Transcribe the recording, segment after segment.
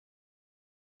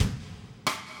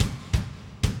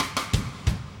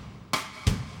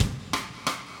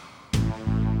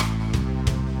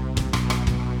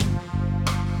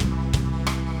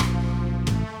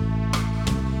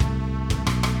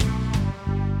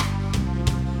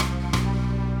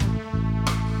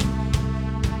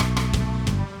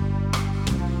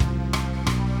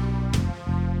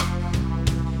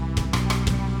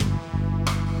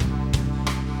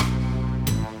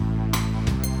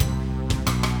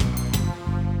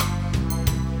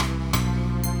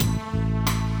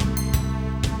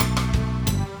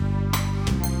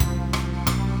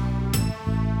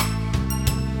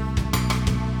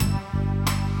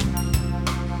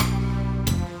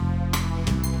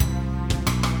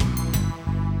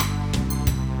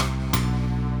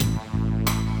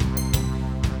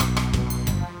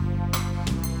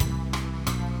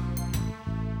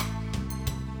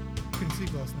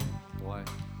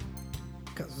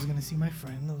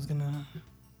was gonna.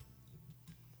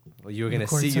 Well, you were gonna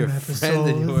record see some your friend,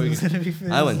 and you were. It was gonna be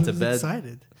I went to was bed.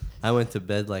 Excited. I went to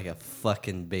bed like a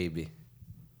fucking baby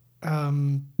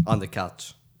on the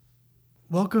couch.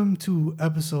 Welcome to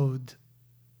episode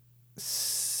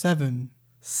 7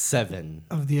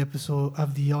 of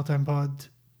the All Time Pod.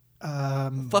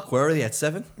 Fuck, we're already at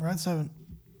 7. We're at 7.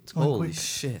 It's going Holy quick.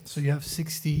 shit! So you have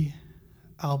 60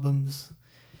 albums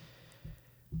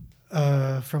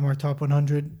from our top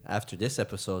 100. After this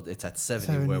episode, it's at 70,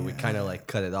 70, where we kind of like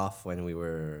cut it off when we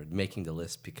were making the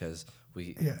list because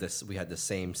we had the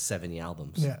same 70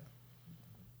 albums. Yeah.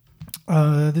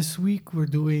 This week we're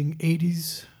doing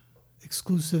 80s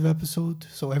exclusive episode,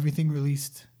 so everything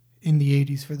released in the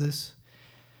 80s for this.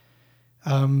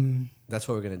 That's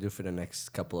what we're gonna do for the next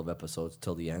couple of episodes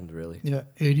till the end, really. Yeah,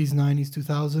 80s, 90s,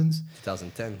 2000s.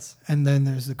 2010s. And then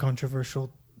there's the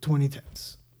controversial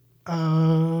 2010s.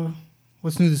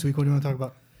 What's new this week? What do you want to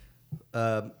talk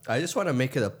about? I just want to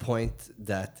make it a point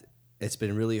that it's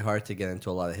been really hard to get into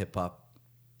a lot of hip hop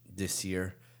this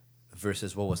year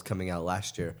versus what was coming out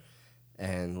last year.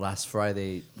 And last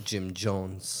Friday, Jim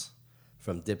Jones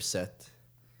from Dipset,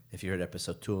 if you heard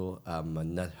episode 2, I'm a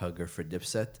nut hugger for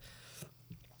Dipset,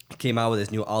 came out with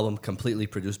his new album completely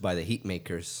produced by the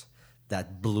Heatmakers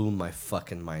that blew my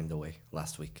fucking mind away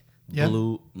last week. Yeah.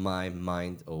 Blew my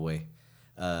mind away.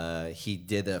 He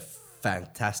did a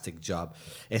fantastic job.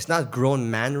 It's not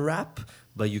grown man rap,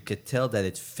 but you could tell that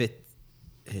it fit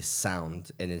his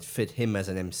sound and it fit him as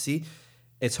an MC.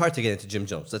 It's hard to get into Jim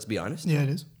Jones, let's be honest. Yeah, it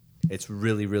is. It's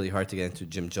really, really hard to get into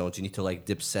Jim Jones. You need to like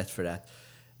Dipset for that.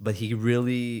 But he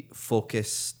really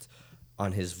focused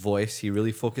on his voice. He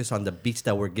really focused on the beats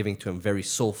that were giving to him. Very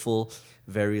soulful,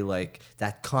 very like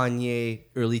that Kanye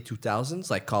early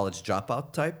 2000s, like College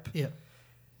Dropout type. Yeah.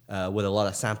 With a lot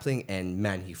of sampling. And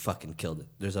man, he fucking killed it.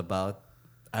 There's about,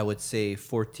 I would say,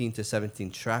 14 to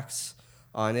 17 tracks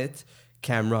on it.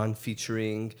 Cameron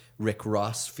featuring, Rick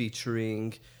Ross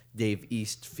featuring, Dave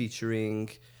East featuring,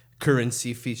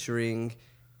 Currency featuring.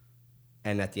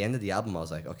 And at the end of the album, I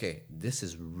was like, okay, this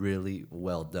is really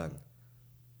well done.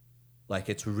 Like,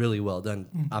 it's really well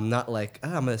done. I'm not like,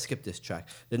 I'm going to skip this track.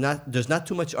 There's not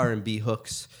too much R&B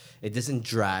hooks. It doesn't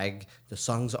drag. The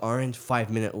songs aren't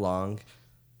 5-minute long.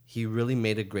 He really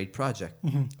made a great project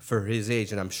for his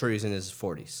age, and I'm sure he's in his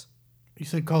 40s. You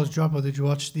said College Dropout. Did you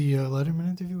watch the Letterman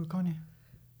interview with Kanye?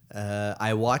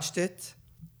 I watched it.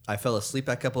 I fell asleep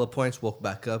at a couple of points, woke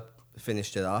back up,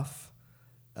 finished it off.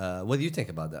 What do you think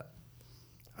about that?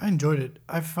 I enjoyed it.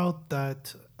 I felt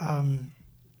that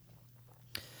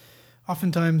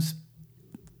oftentimes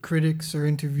critics or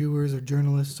interviewers or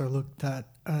journalists are looked at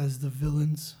as the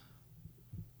villains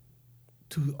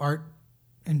to art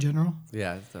in general.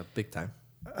 Yeah, it's a big time.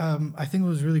 I think what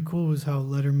was really cool was how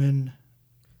Letterman's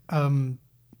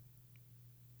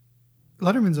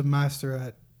a master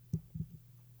at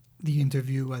the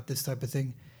interview, at this type of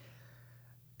thing.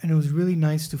 And it was really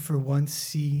nice to, for once,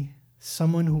 see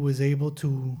someone who was able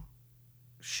to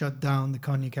shut down the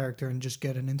Kanye character and just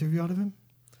get an interview out of him.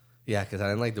 Yeah, because I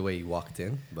didn't like the way he walked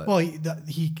in. But well,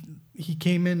 he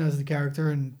came in as the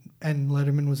character, and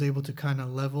Letterman was able to kind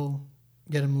of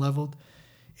get him leveled.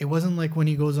 It wasn't like when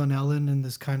he goes on Ellen and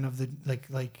this kind of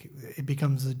like it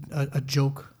becomes a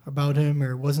joke about him,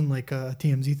 or it wasn't like a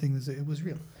TMZ thing. It was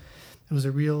real. It was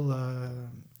a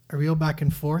real back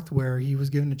and forth where he was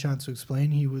given a chance to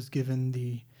explain. He was given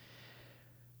he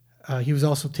was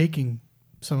also taking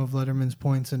some of Letterman's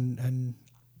points and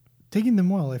taking them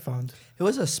well, I found. It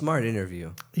was a smart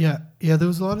interview. Yeah. There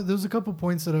was a couple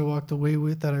points that I walked away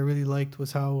with that I really liked.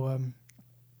 Was how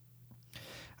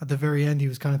at the very end he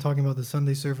was kind of talking about the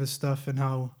Sunday service stuff and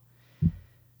how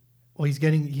he's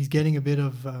getting a bit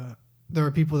of there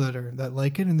are people that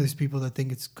like it and there's people that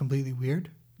think it's completely weird.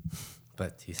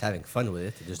 But he's having fun with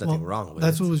it. There's nothing wrong with it.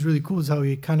 That's what was really cool is how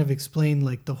he kind of explained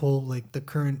like the whole like the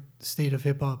current state of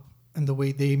hip hop and the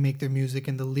way they make their music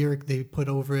and the lyric they put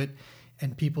over it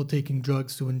and people taking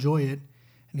drugs to enjoy it.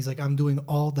 And he's like, I'm doing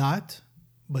all that,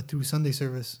 but through Sunday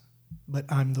service. But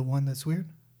I'm the one that's weird.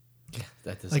 Yeah,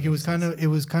 that doesn't like it was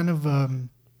kind of a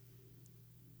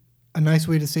nice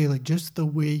way to say like just the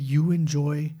way you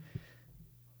enjoy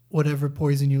whatever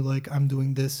poison you like. I'm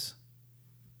doing this.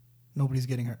 Nobody's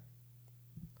getting hurt.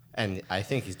 And I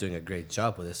think he's doing a great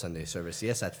job with his Sunday service.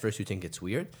 Yes, at first you think it's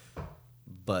weird,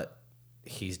 but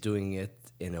he's doing it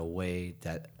in a way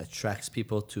that attracts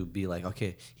people to be like,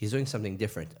 okay, he's doing something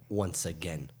different once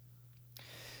again.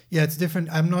 Yeah, it's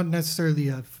different. I'm not necessarily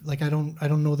I don't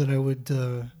know that I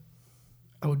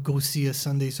would go see a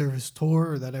Sunday service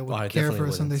tour or that I would care for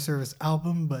a Sunday service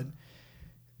album, but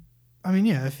I mean,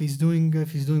 yeah, if he's doing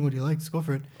what he likes, go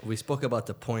for it. We spoke about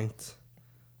the point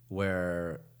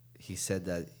where he said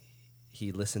that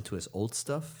he listened to his old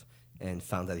stuff and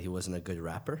found that he wasn't a good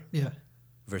rapper Yeah.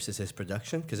 versus his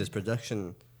production, because his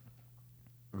production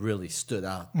really stood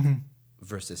out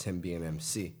versus him being an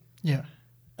MC. Yeah.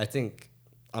 I think,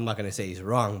 I'm not going to say he's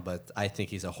wrong, but I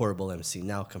think he's a horrible MC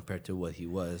now compared to what he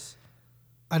was.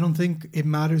 I don't think it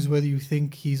matters whether you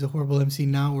think he's a horrible MC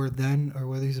now or then, or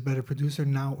whether he's a better producer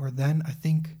now or then. I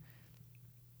think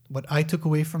what I took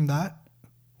away from that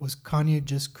was Kanye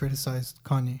just criticized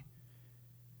Kanye.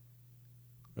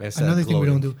 Another thing we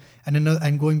don't do,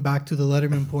 and going back to the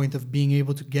Letterman point of being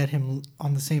able to get him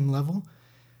on the same level,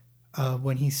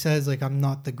 when he says like, I'm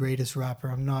not the greatest rapper,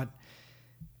 I'm not,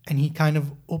 and he kind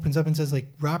of opens up and says like,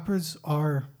 rappers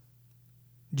are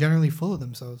generally full of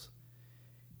themselves.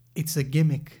 It's a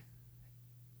gimmick.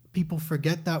 People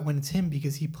forget that when it's him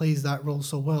because he plays that role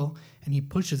so well and he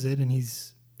pushes it and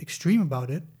he's extreme about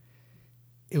it.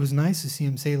 It was nice to see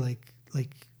him say like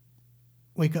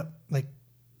wake up, like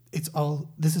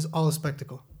this is all a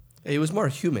spectacle. He was more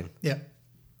human. Yeah.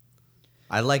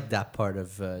 I like that part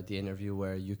of the interview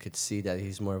where you could see that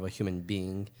he's more of a human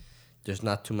being. There's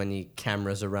not too many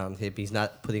cameras around him. He's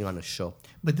not putting on a show.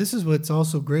 But this is what's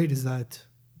also great is that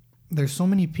there's so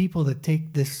many people that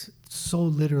take this so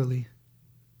literally,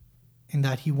 in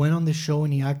that he went on this show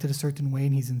and he acted a certain way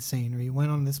and he's insane, or he went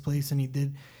on this place and he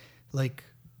did like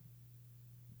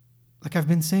I've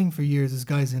been saying for years, this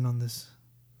guy's in on this.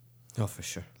 Oh, for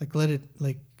sure. Like, let it,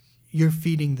 like, you're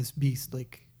feeding this beast.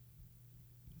 Like,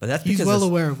 but that's he's because well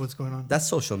aware of what's going on. That's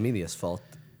social media's fault.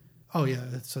 Oh yeah,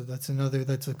 that's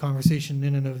a conversation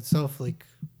in and of itself. Like,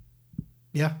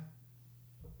 yeah,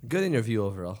 good interview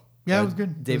overall. Yeah, it was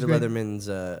good. David Letterman's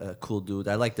a cool dude.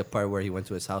 I like the part where he went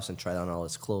to his house and tried on all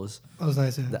his clothes. That was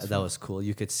nice. That was cool.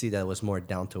 You could see that it was more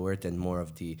down to earth and more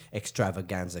of the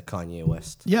extravaganza Kanye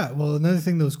West. Yeah, well, another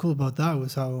thing that was cool about that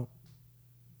was how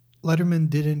Letterman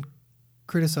didn't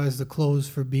criticize the clothes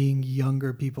for being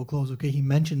younger people clothes. Okay, he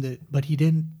mentioned it, but he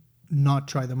didn't not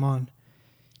try them on.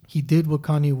 He did what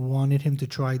Kanye wanted him to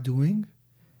try doing,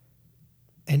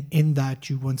 and in that,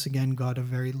 you once again got a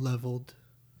very leveled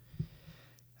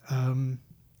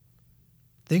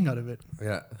thing out of it.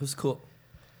 Yeah, it was cool.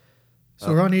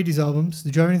 So we're on 80s albums.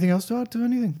 Did you have anything else to add to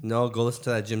anything? No, go listen to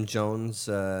that Jim Jones,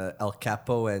 El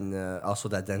Capo, and also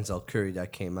that Denzel Curry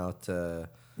that came out.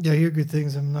 Yeah, I hear good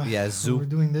things. I'm not. Yeah, Zoo. We're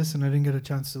doing this, and I didn't get a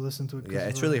chance to listen to it. Yeah,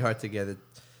 it's really hard to get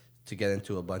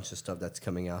into a bunch of stuff that's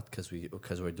coming out because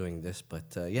we're doing this.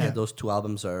 But yeah, those two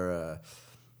albums are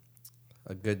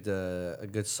a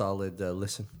good solid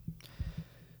listen.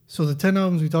 So the 10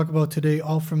 albums we talk about today,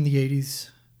 all from the 80s,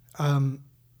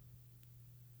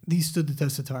 these stood the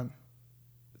test of time.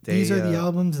 These are the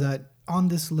albums that on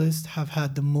this list have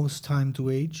had the most time to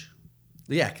age.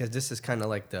 Yeah, because this is kind of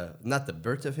like not the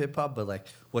birth of hip hop, but like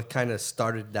what kind of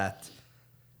started that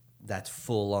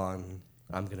full on.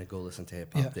 I'm gonna go listen to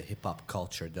hip hop, the hip hop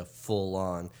culture, the full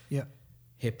on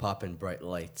hip hop and bright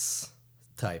lights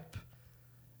type,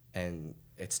 and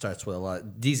it starts with a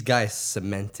lot. These guys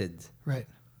cemented. Right,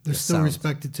 they're still sound.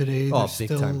 Respected today. Oh, they're big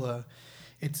still, time.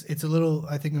 It's a little,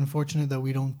 I think, unfortunate that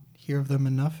we don't hear of them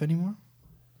enough anymore.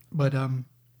 But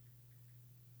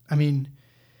I mean,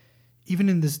 even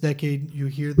in this decade, you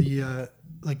hear the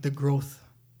like the growth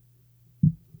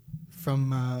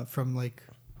from like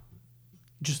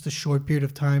just a short period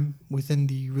of time within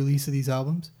the release of these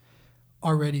albums.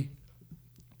 Already,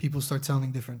 people start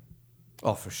sounding different.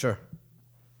 Oh, for sure.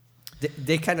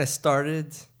 They kind of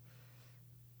started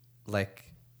like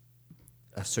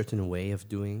a certain way of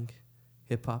doing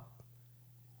hip hop,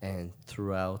 and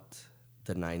throughout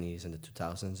the 90s and the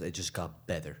 2000s, it just got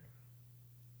better.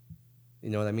 You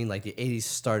know what I mean? Like the 80s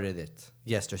started it.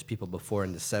 Yes, there's people before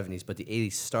in the 70s, but the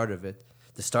 80s started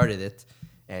it,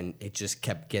 and it just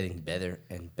kept getting better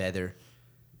and better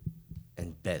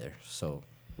and better. So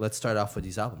let's start off with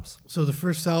these albums. So the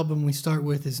first album we start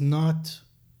with is not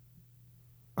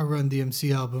a Run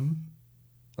DMC album.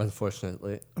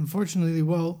 Unfortunately,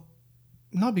 well,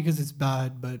 not because it's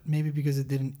bad, but maybe because it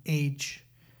didn't age.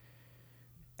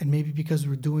 And maybe because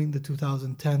we're doing the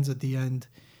 2010s at the end,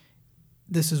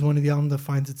 this is one of the albums that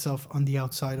finds itself on the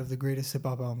outside of the greatest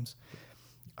hip-hop albums.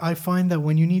 I find that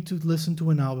when you need to listen to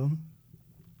an album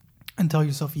and tell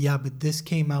yourself, yeah, but this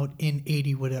came out in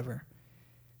 80 whatever,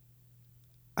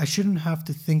 I shouldn't have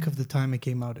to think of the time it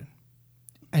came out in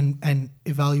and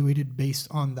evaluate it based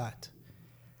on that.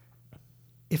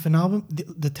 If an album,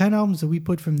 the 10 albums that we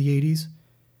put from the 80s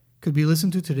could be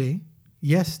listened to today,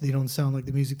 yes, they don't sound like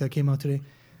the music that came out today,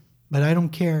 but I don't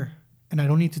care, and I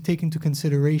don't need to take into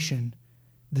consideration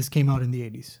this came out in the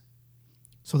 80s.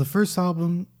 So the first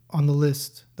album on the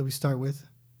list that we start with,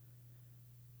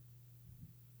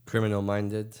 Criminal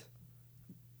Minded,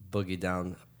 Boogie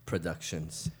Down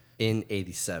Productions in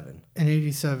 87. In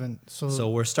 87. So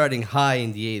we're starting high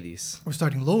in the 80s. We're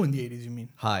starting low in the 80s, you mean?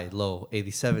 High, low.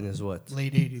 87 is what?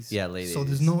 Late 80s. Yeah, late 80s. So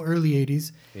there's no early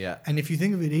 80s. Yeah. And if you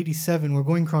think of it, 87, we're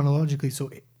going chronologically. So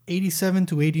 87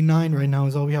 to 89 right now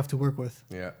is all we have to work with.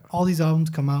 Yeah. All these albums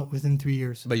come out within 3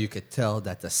 years. But you could tell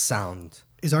that the sound...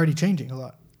 Is already changing a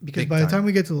lot. Because Big by the time. time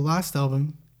we get to the last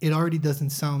album, it already doesn't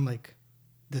sound like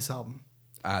this album.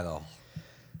 At all.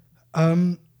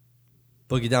 Um,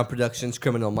 Boogie Down Productions,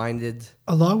 Criminal Minded.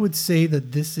 a lot would say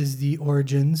that this is the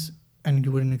origins, and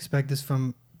you wouldn't expect this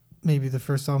from maybe the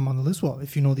first album on the list. Well,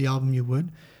 if you know the album, you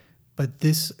would. But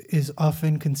this is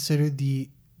often considered the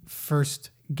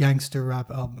first gangster rap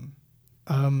album.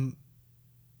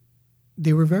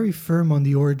 They were very firm on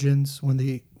the origins when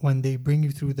they bring you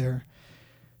through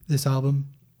this album.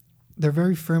 They're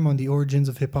very firm on the origins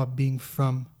of hip hop being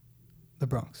from the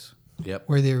Bronx, Yep.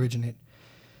 where they originate.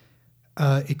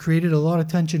 It created a lot of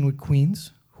tension with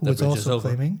Queens, who was also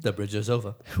claiming The bridge is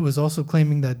over.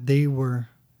 that they were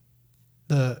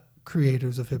the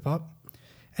creators of hip hop.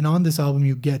 And on this album,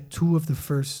 you get two of the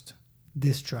first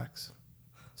diss tracks,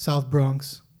 South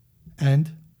Bronx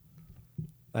and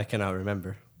I cannot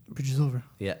remember. Bridge is Over.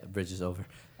 Yeah, bridge is over.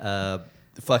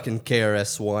 Fucking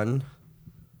KRS-One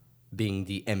being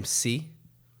the MC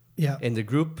Yeah. in the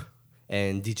group,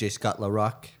 and DJ Scott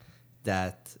LaRock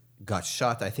that got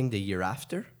shot, I think, the year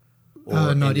after.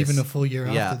 Not in even this- a full year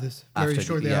after this. Very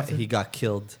shortly after. He got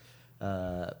killed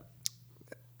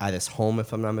at his home,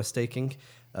 if I'm not mistaken,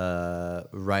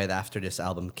 right after this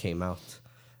album came out.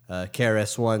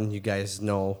 KRS-One, you guys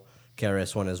know,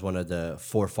 KRS-One is one of the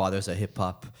forefathers of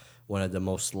hip-hop, one of the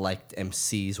most liked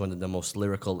MCs, one of the most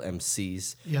lyrical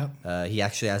MCs. Yeah. He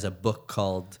actually has a book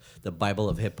called The Bible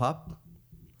of Hip Hop,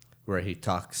 where he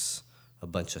talks a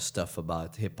bunch of stuff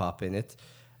about hip hop in it.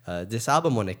 This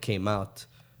album, when it came out,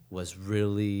 was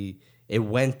really, it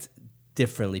went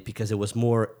differently because there was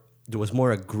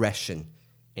more aggression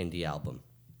in the album.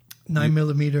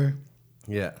 9mm.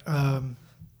 Yeah.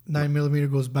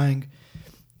 9mm goes bang.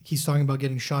 He's talking about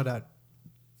getting shot at,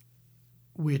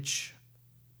 which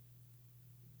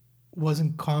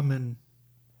wasn't common.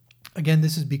 Again,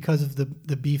 this is because of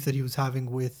the beef that he was having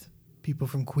with people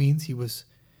from Queens. He was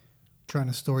trying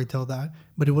to storytell that,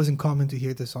 but it wasn't common to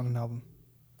hear this on an album.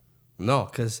 No,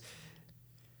 because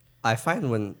I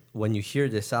find when you hear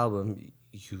this album,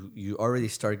 you already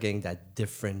start getting that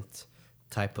different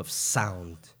type of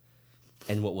sound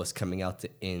and what was coming out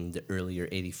in the earlier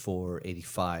 84,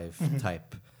 85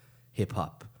 type hip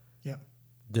hop. Yeah.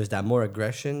 There's that more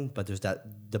aggression, but there's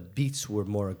that the beats were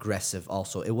more aggressive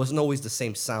also. It wasn't always the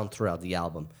same sound throughout the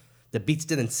album. The beats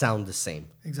didn't sound the same.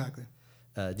 Exactly.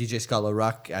 DJ Scott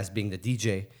LaRock, as being the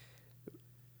DJ,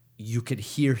 you could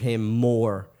hear him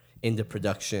more in the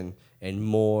production and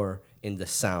more in the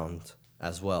sound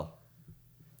as well.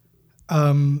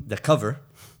 The cover.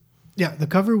 Yeah, the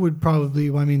cover would probably,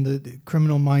 the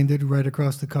Criminal Minded right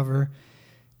across the cover.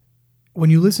 When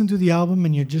you listen to the album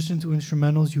and you're just into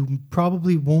instrumentals, you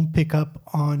probably won't pick up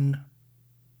on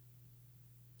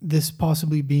this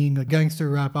possibly being a gangster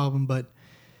rap album, but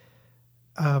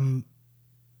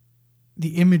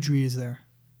the imagery is there.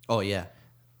 Oh, yeah.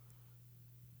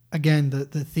 Again, the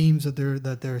themes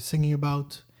that they're singing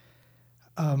about.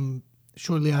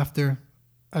 Shortly after,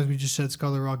 as we just said,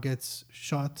 Scholar Rock gets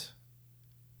shot.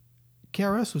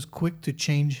 KRS was quick to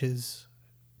change his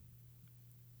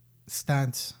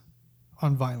stance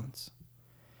on violence.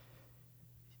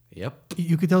 Yep.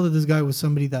 You could tell that this guy was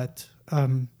somebody that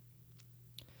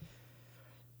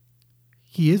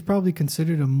he is probably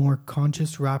considered a more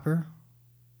conscious rapper.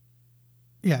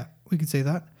 Yeah, we could say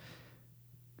that.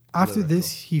 After Lyrical.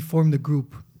 this, he formed a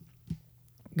group.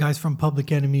 Guys from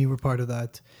Public Enemy were part of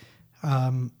that.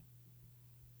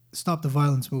 Stop the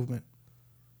Violence movement.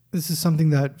 This is something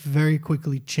that very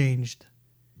quickly changed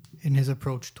in his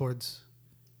approach towards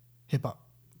hip hop.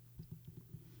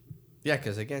 Yeah,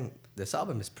 because again, this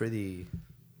album is pretty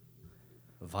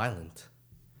violent.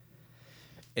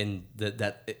 And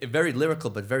very lyrical,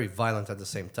 but very violent at the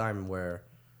same time, where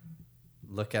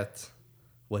look at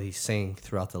what he's saying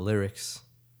throughout the lyrics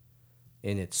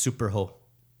in it. Super Ho.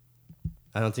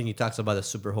 I don't think he talks about a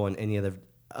Super Ho in any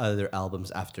other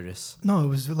albums after this. No, it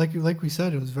was like we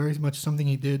said, it was very much something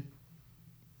he did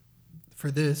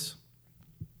for this.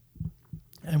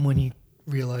 And when he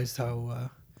realized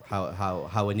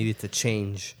How it needed to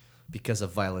change because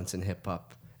of violence in hip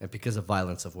hop and because of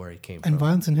violence of where he came and from.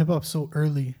 violence in hip hop so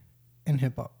early in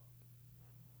hip hop.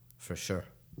 For sure.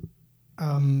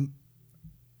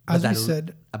 As we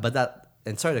said, But that,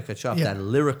 and sorry to cut you off, Yeah. that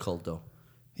lyrical though.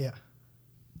 yeah.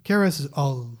 KRS is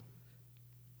all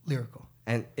lyrical.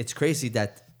 And it's crazy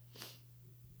that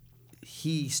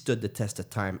he stood the test of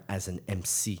time as an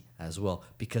MC as well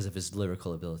because of his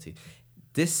lyrical ability.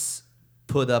 This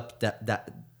put up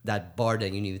that bar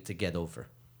that you needed to get over.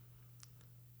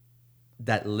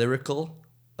 That lyrical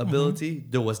ability,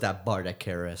 there was that bar that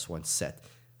KRS once set.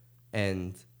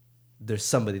 And there's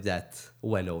somebody that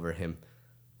went over him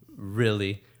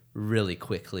really, really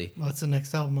quickly. What's the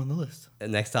next album on the list? The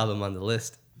next album on the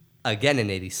list, again in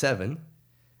 87.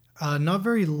 Not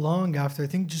very long after. I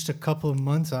think just a couple of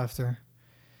months after.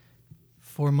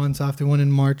 4 months after. One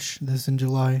in March. This in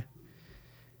July.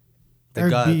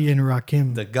 Eric B. and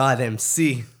Rakim. The God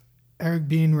MC. Eric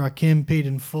B. and Rakim, Paid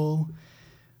in Full.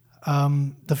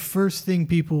 The first thing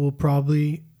people will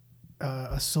probably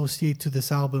associate to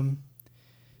this album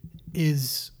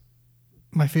is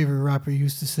my favorite rapper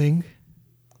used to sing.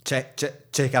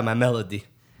 Check out my melody.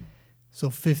 So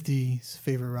 50's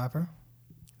favorite rapper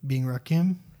being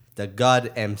Rakim. The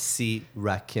God MC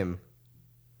Rakim.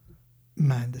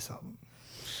 Man, this album.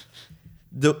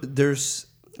 There's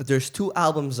 2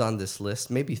 albums on this list,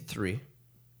 maybe 3,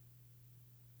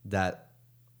 that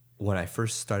when I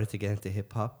first started to get into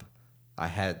hip hop, I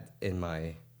had in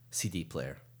my CD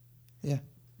player. Yeah.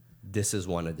 This is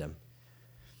one of them.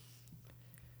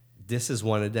 This is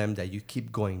one of them that you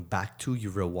keep going back to, you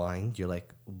rewind, you're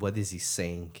like, what is he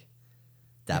saying?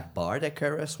 That bar that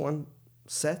KRS One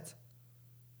set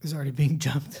It's already being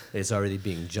jumped. is already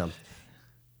being jumped.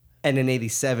 And in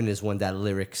 87 is when that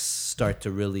lyrics start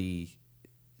to really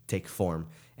take form.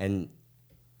 And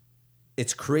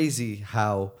it's crazy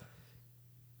how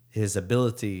his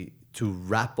ability to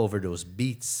rap over those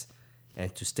beats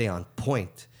and to stay on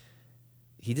point.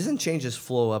 He doesn't change his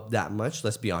flow up that much,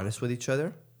 let's be honest with each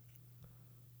other.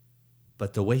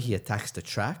 But the way he attacks the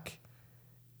track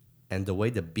and the way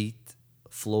the beat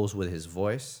flows with his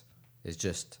voice is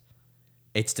just...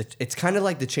 It's kind of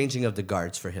like the changing of the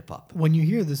guards for hip hop. When you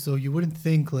hear this, though, you wouldn't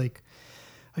think like,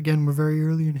 again, we're very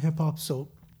early in hip hop, so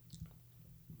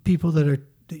people that are,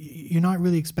 you're not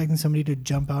really expecting somebody to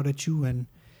jump out at you. And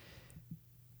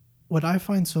what I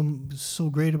find so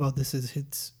great about this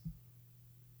is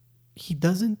he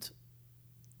doesn't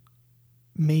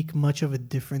make much of a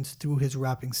difference through his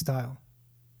rapping style.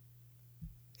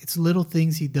 It's little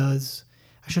things he does.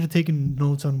 I should have taken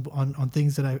notes on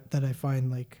things that I find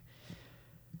like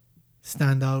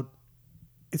stand out.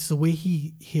 It's the way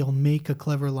he'll make a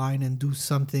clever line and do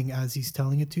something as he's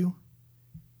telling it to you.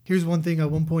 Here's one thing. At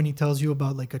one point he tells you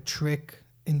about like a trick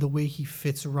in the way he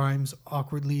fits rhymes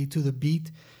awkwardly to the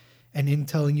beat, and in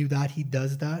telling you that he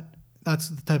does that. That's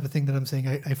the type of thing that I'm saying.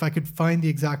 If I could find the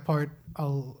exact part,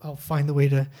 I'll find the way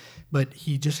to. But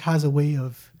he just has a way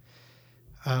of.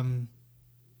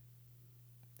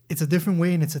 It's a different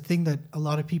way, and it's a thing that a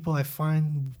lot of people I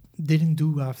find didn't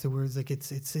do afterwards. Like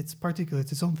it's particular.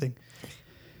 It's its own thing.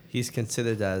 He's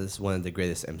considered as one of the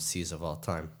greatest MCs of all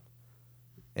time.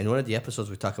 In one of the episodes,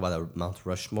 we talk about a Mount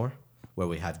Rushmore, where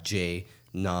we have Jay,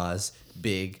 Nas,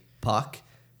 Big, Pac.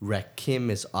 Rakim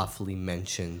is awfully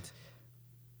mentioned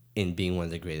in being one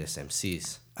of the greatest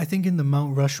MCs. I think in the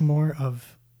Mount Rushmore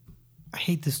of, I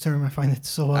hate this term. I find it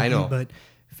so ugly. I know. But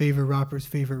favorite rapper's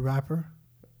favorite rapper.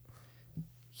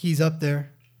 He's up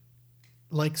there.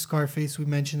 Like Scarface, we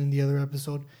mentioned in the other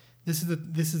episode. This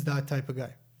is that type of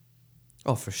guy.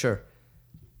 Oh, for sure.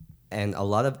 And a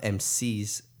lot of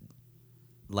MCs,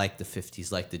 like the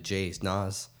 50s, like the Jays,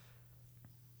 Nas,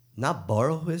 not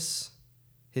borrow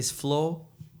his flow,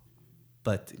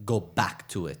 but go back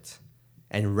to it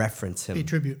and reference him. Pay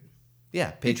tribute.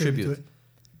 Yeah, pay tribute.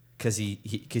 Because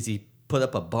he put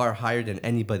up a bar higher than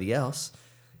anybody else,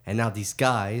 and now these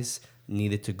guys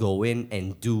needed to go in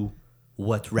and do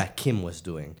what Rakim was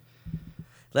doing.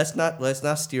 Let's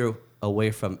not steer away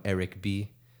from Eric B.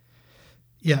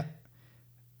 Yeah.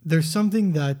 There's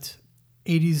something that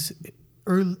 80s,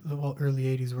 early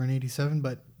 80s, we're in 87,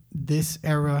 but this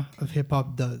era of hip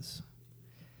hop does.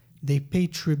 They pay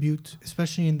tribute,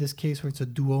 especially in this case where it's a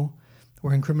duo,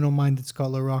 where in Criminal Minded,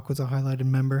 Scott LaRock was a highlighted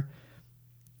member.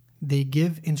 They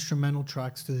give instrumental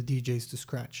tracks to the DJs to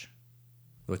scratch.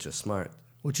 Which is smart.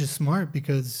 Which is smart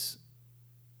because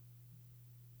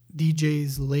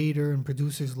DJs later and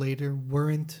producers later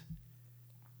weren't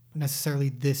necessarily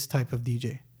this type of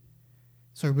DJ.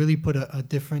 So it really put a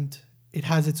different, it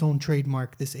has its own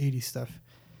trademark, this 80s stuff.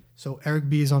 So Eric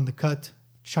B is on the cut,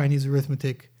 Chinese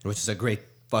Arithmetic. Which is a great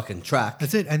fucking track.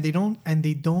 That's it. And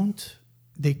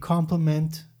they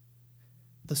complement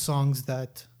the songs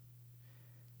that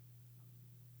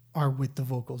are with the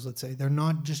vocals, let's say. They're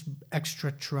not just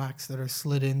extra tracks that are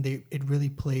slid in. It really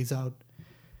plays out.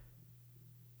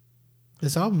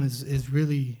 This album is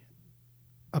really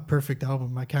a perfect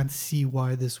album. I can't see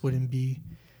why this wouldn't be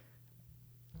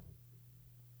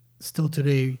still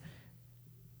today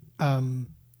a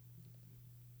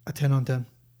 10 on 10.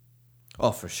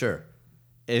 Oh, for sure.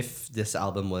 If this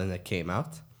album wouldn't have came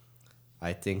out,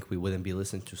 I think we wouldn't be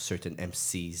listening to certain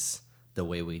MCs the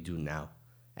way we do now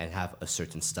and have a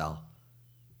certain style.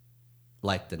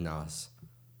 Like the Nas,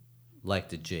 like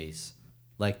the Jays,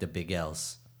 like the Big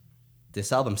L's.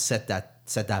 This album set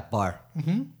that bar.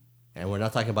 Mm-hmm. And we're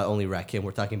not talking about only Rakim.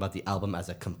 We're talking about the album as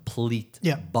a complete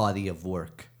body of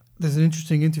work. There's an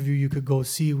interesting interview you could go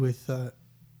see with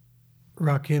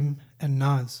Rakim and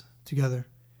Nas together.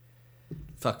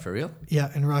 Fuck, for real?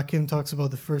 Yeah, and Rakim talks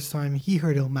about the first time he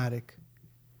heard Illmatic.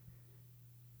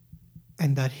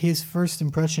 And that his first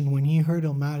impression when he heard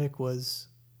Illmatic was,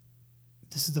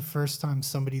 this is the first time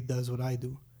somebody does what I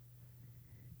do.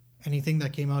 Anything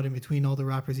that came out in between all the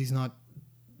rappers, he's not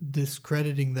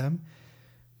discrediting them.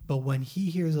 But when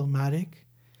he hears Illmatic,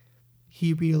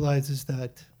 he realizes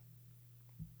that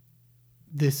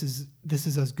this is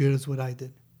as good as what I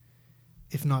did,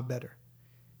 if not better.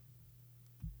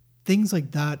 Things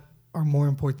like that are more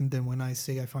important than when I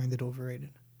say I find it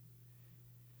overrated.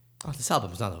 Oh, this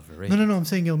album's not overrated. No, I'm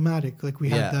saying Illmatic. Like we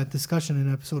had that discussion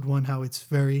in episode 1, how it's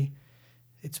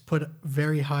put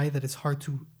very high that it's hard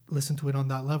to listen to it on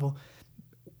that level.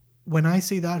 When I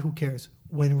say that, who cares?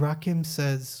 When Rakim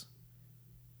says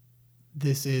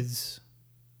this is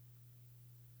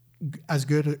as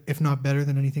good, if not better,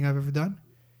 than anything I've ever done,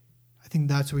 I think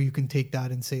that's where you can take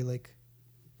that and say, like,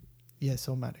 yes,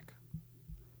 Illmatic.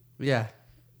 Yeah.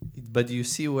 But do you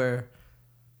see where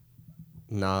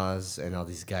Nas and all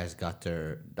these guys got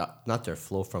their, not their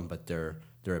flow from, but their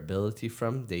ability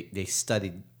from? They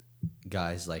studied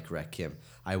guys like Rakim.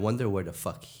 I wonder where the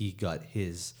fuck he got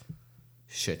his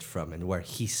shit from and where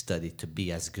he studied to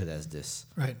be as good as this.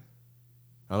 Right.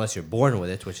 Unless you're born with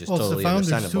it, which is totally it's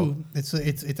the understandable. Too.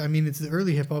 It's I mean, it's the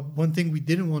early hip hop. One thing we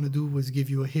didn't want to do was give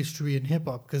you a history in hip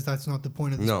hop, because that's not the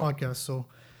point of this podcast. So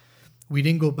we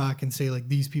didn't go back and say like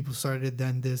these people started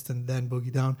then this and then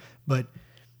Boogie Down. But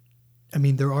I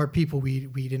mean, there are people we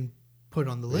didn't put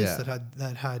on the list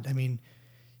that had I mean,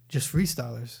 just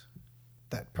freestylers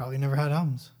that probably never had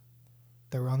albums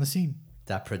that were on the scene.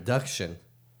 That production,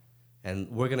 and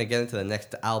we're gonna get into the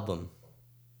next album.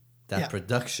 That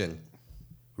production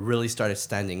really started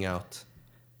standing out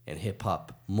in hip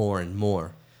hop more and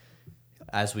more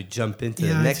as we jump into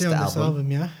the next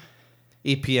album.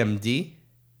 EPMD,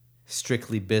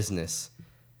 Strictly Business.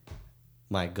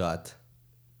 My God.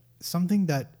 Something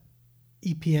that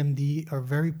EPMD are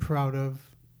very proud of,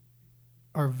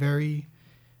 are very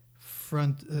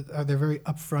they're very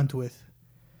upfront with.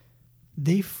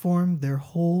 They formed their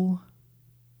whole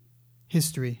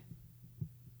history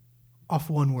off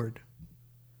one word.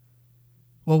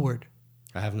 What word?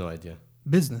 I have no idea.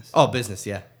 Business. Oh, business,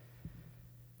 yeah.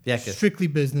 Yeah, Strictly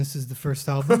Business is the first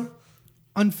album.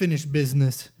 Unfinished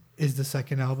Business is the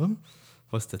second album.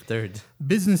 What's the third?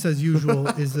 Business as Usual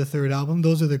is the third album.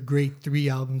 Those are the great 3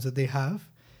 albums that they have.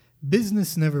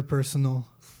 Business Never Personal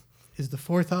is the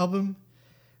 4th album.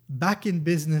 Back in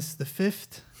Business, the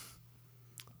 5th.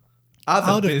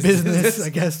 Out of business, I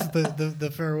guess,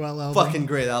 the farewell album. Fucking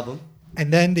great album.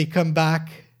 And then they come back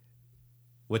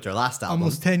with their last album.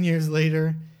 Almost 10 years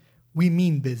later, We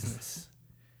Mean Business.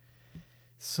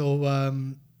 So,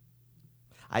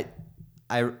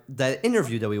 that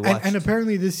interview that we watched. And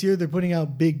apparently this year they're putting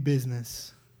out Big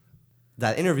Business.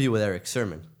 That interview with Eric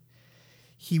Sermon.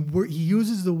 He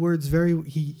uses the words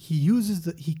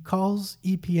he calls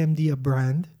EPMD a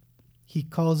brand. He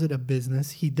calls it a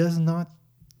business. He does not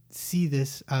see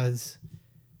this as,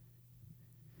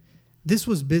 this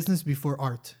was business before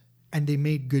art, and they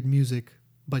made good music,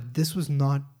 but this was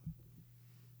not,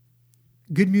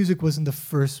 good music wasn't the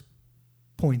first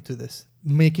point to this.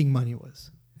 Making money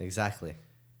was. Exactly.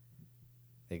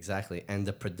 And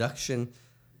the production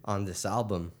on this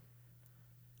album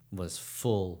was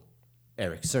full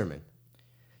Eric Sermon.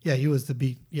 Yeah, he was the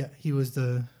beat. Yeah, he was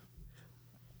the...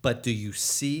 But do you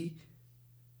see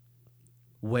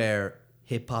where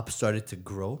hip-hop started to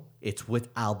grow? It's with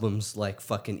albums like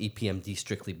fucking EPMD,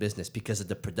 Strictly Business. Because of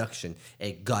the production,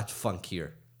 it got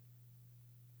funkier.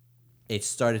 It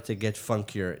started to get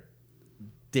funkier.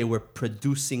 They were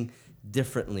producing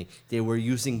differently. They were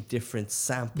using different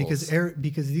samples.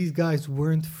 Because these guys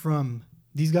were from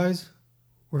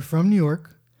New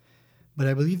York, but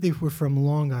I believe they were from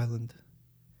Long Island.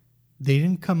 They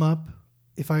didn't come up,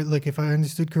 if I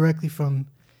understood correctly from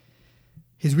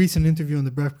his recent interview on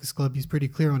the Breakfast Club, he's pretty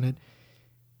clear on it.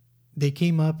 They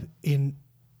came up in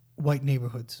white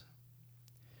neighborhoods.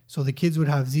 So the kids would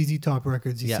have ZZ Top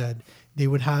records, he said. They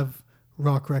would have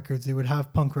rock records, they would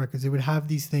have punk records, they would have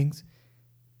these things,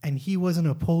 and he wasn't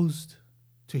opposed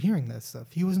to hearing that stuff.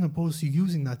 He wasn't opposed to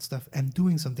using that stuff and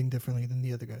doing something differently than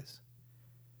the other guys.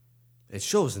 It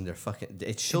shows in their fucking.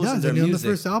 It shows It does. in their I mean, music.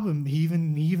 on the first album, he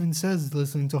even says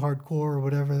listening to hardcore or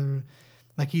whatever.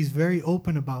 Like, he's very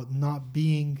open about not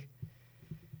being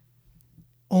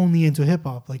only into hip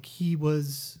hop. Like, he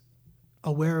was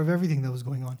aware of everything that was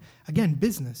going on. Again,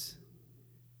 business.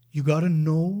 You got to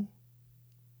know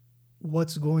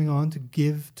what's going on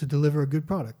to deliver a good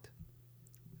product.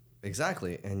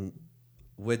 Exactly. And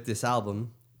with this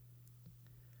album,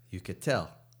 you could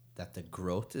tell that the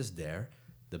growth is there,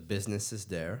 the business is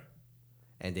there,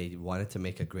 and they wanted to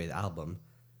make a great album.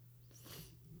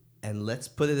 And let's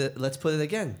put it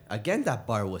again. Again, that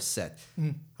bar was set.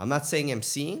 I'm not saying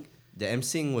MCing. The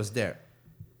MCing was there.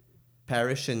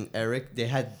 Parrish and Eric, they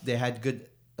had good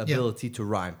ability to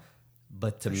rhyme.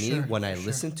 But to me, when I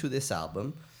listen to this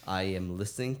album, I am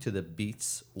listening to the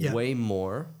beats way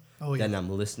more than I'm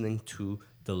listening to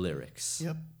the lyrics.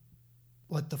 Yep.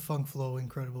 Let the Funk Flow,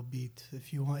 incredible beat.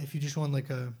 If you just want like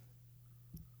a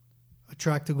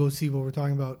track to go see what we're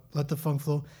talking about, Let the Funk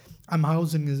Flow. I'm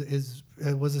Housing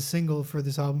was a single for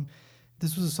this album.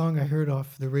 This was a song I heard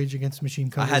off the Rage Against the Machine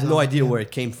covers I had no album. idea where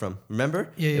it came from. Remember?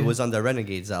 Yeah. It was on the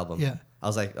Renegades album. Yeah. I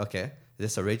was like, okay, is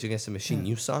this a Rage Against the Machine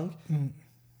new song?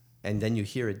 And then you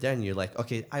hear it there and you're like,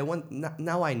 okay,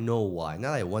 now I know why.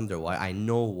 Now I wonder why. I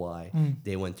know why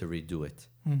they went to redo it.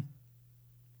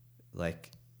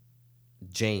 Like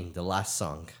Jane, the last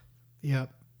song. Yeah.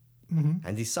 Mm-hmm.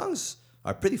 And these songs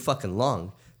are pretty fucking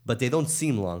long, but they don't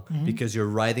seem long because you're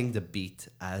riding the beat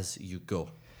as you go.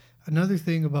 Another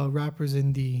thing about rappers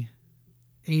in the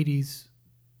 80s,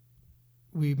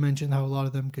 we mentioned how a lot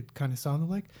of them could kind of sound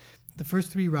alike. The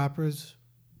first three rappers,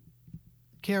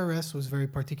 KRS was very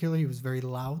particular. He was very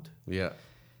loud. Yeah.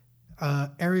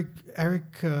 Not Eric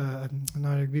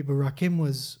B, but Rakim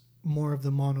was more of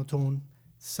the monotone.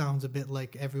 Sounds a bit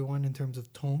like everyone in terms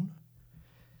of tone.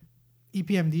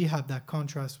 EPMD had that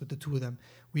contrast with the two of them.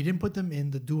 We didn't put them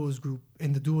in the duos group.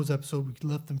 In the duos episode, we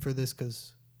left them for this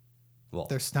because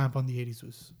their stamp on the 80s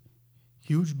was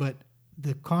huge. But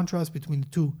the contrast between the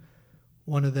two,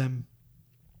 one of them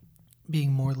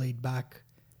being more laid back,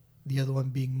 the other one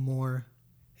being more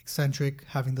eccentric,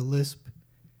 having the lisp.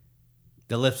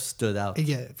 The lisp stood out.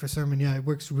 Yeah, for Sermon, it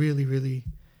works really, really...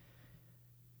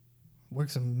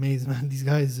 Works amazing, man. These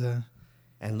guys...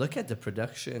 And look at the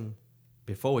production...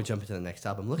 Before we jump into the next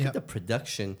album, look at the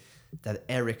production that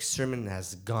Eric Sermon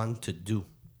has gone to do.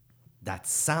 That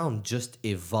sound just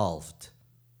evolved.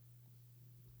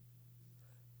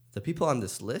 The people on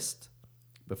this list,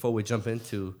 before we jump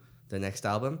into the next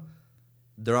album,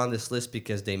 they're on this list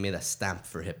because they made a stamp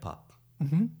for hip-hop.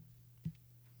 Mm-hmm.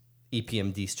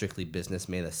 EPMD, Strictly Business,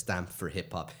 made a stamp for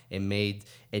hip-hop.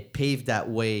 It paved that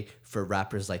way for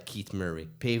rappers like Keith Murray,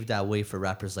 paved that way for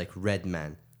rappers like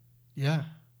Redman. Yeah.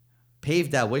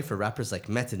 Paved that way for rappers like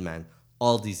Method Man,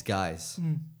 all these guys.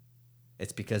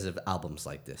 It's because of albums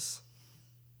like this.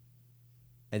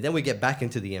 And then we get back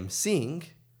into the MCing.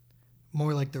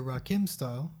 More like the Rakim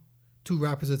style. Two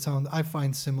rappers that sound, I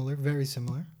find, similar, very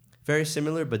similar. Very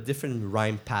similar, but different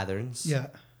rhyme patterns. Yeah.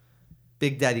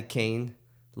 Big Daddy Kane,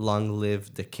 Long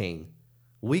Live the Kane.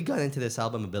 We got into this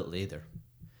album a bit later.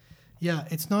 Yeah,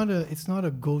 it's not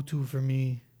a go-to for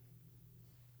me.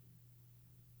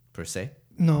 Per se?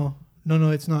 No,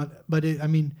 it's not. But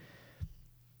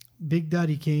Big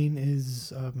Daddy Kane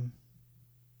is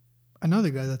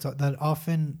another guy that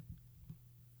often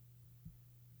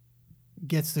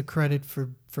gets the credit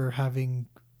for having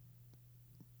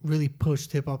really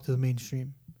pushed hip hop to the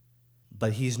mainstream.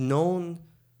 But he's known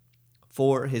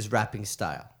for his rapping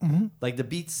style. Mm-hmm. Like the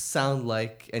beats sound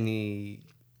like any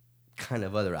kind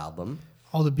of other album.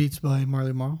 All the beats by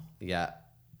Marley Marl. Yeah.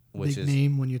 Big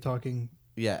name when you're talking.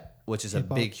 Yeah, which is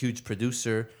hip-hop. A big, huge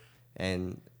producer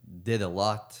and did a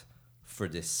lot for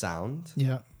this sound.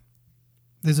 Yeah.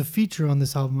 There's a feature on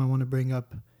this album I want to bring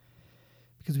up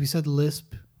because we said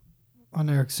lisp on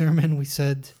Eric Sermon. We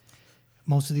said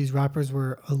most of these rappers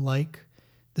were alike.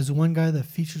 There's one guy that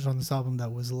features on this album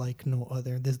that was like no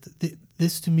other.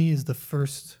 This to me is the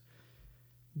first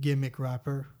gimmick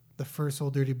rapper, the first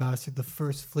Old Dirty Bastard, the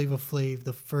first Flava Flav,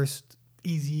 the first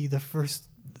Easy, the first...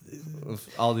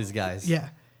 all these guys. Yeah.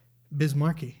 Biz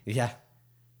Markie. Yeah.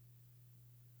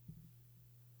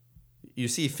 You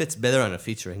see, he fits better on a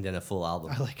featuring than a full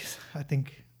album. I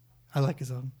think I like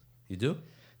his album. You do?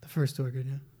 The first two are good,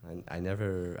 yeah.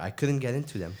 I couldn't get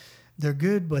into them. They're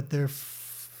good, but they're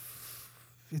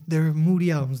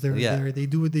moody albums. They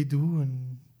do what they do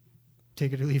and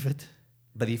take it or leave it.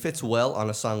 But he fits well on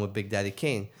a song with Big Daddy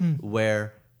Kane,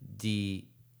 where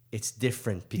it's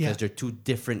different because Yeah. they're two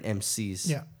different MCs.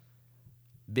 Yeah.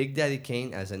 Big Daddy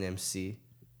Kane as an MC,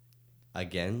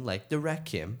 again, like the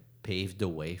Rakim, paved the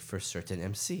way for certain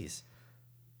MCs.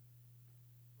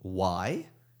 Why?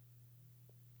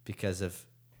 Because of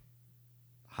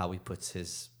how he puts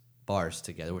his bars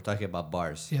together. We're talking about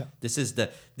bars. Yeah.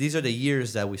 These are the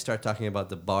years that we start talking about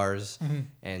the bars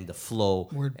and the flow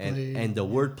Wordplay. and the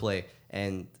wordplay.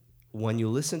 And when you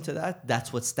listen to that,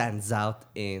 that's what stands out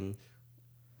in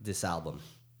this album.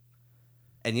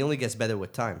 And he only gets better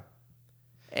with time.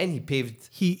 And he paved.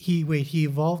 He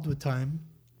evolved with time.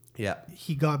 Yeah.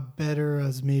 He got better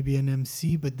as maybe an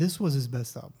MC, but this was his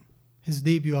best album. His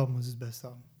debut album was his best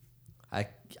album.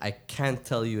 I can't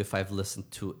tell you if I've listened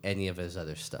to any of his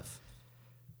other stuff.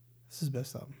 This is his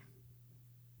best album.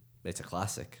 It's a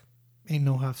classic. Ain't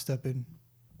no half stepping.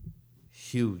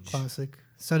 Huge. Classic.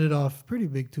 Set it off pretty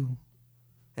big too.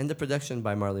 And the production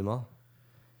by Marley Marl.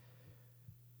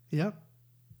 Yeah.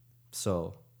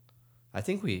 So I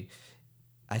think we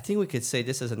could say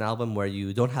this is an album where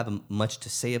you don't have much to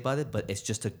say about it, but it's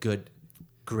just a good,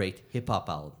 great hip-hop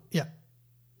album. Yeah.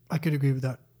 I could agree with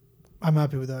that. I'm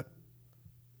happy with that.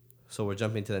 So we're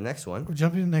jumping to the next one. We're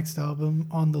jumping to the next album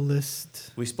on the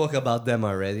list. We spoke about them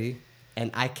already,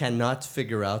 and I cannot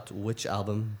figure out which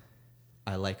album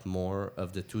I like more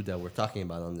of the two that we're talking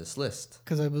about on this list.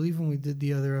 Because I believe when we did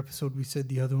the other episode, we said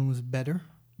the other one was better.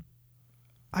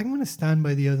 I'm going to stand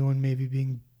by the other one maybe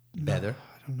being Better?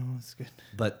 I don't know. It's good.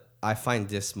 But I find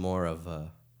this more of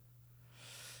a...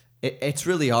 It's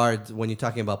really hard when you're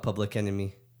talking about Public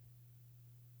Enemy.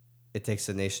 It Takes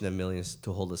a Nation of Millions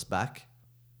to Hold Us Back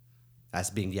as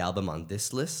being the album on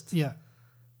this list. Yeah.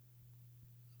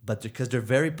 But because they're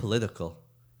very political.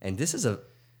 And this is a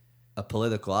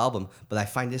political album, but I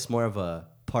find this more of a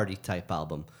party type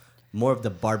album. More of the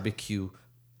barbecue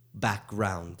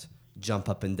background, jump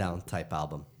up and down type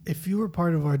album. If you were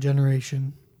part of our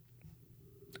generation,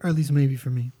 or at least maybe for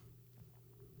me,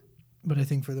 but I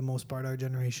think for the most part, our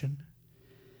generation,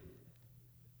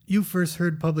 you first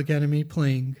heard Public Enemy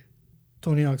playing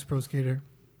Tony Hawk's Pro Skater.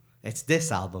 It's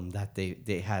this album that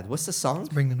they had. What's the song?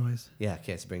 Bring the Noise. Yeah,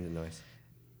 okay, it's Bring the Noise.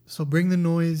 So Bring the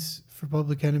Noise for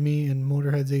Public Enemy and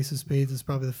Motorhead's Ace of Spades is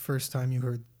probably the first time you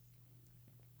heard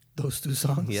those two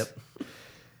songs. Yep.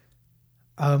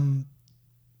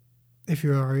 If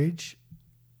you're our age,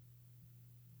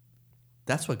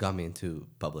 That's what got me into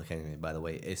Public Enemy, by the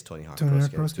way, is Tony Hawk Tony Pro Hawk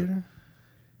Skater Pro 2.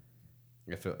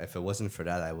 Skater. If it wasn't for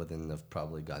that, I wouldn't have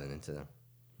probably gotten into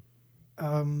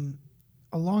them.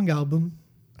 A long album,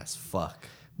 As fuck.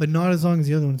 but not as long as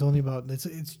the other one. It's only about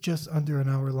it's just under an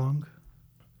hour long.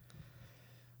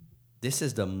 This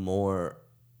is the more,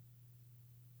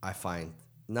 I find,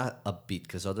 not upbeat,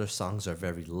 because other songs are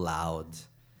very loud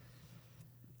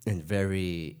and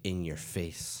very in your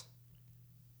face.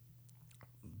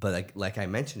 But like I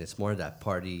mentioned, it's more that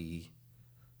party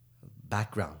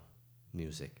background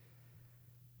music.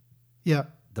 Yeah,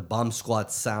 The Bomb Squad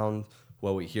sound,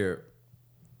 what we hear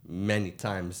many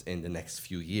times in the next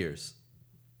few years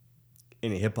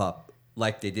in hip hop,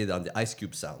 like they did on the Ice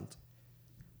Cube sound.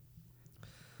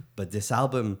 But this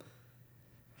album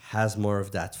has more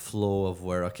of that flow of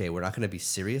where, okay, we're not going to be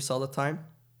serious all the time.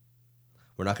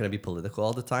 We're not going to be political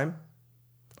all the time.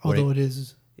 although it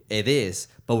is. It is,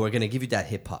 but we're going to give you that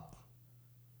hip hop.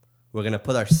 We're going to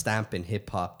put our stamp in hip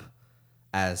hop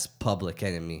as Public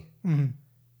Enemy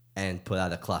and put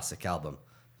out a classic album.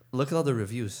 Look at all the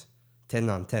reviews. 10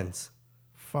 on 10s.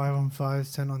 5 on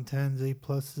 5s, 10 on 10s, 8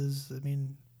 pluses. I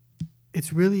mean,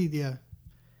 it's really, yeah.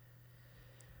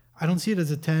 I don't see it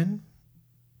as a 10.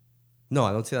 No,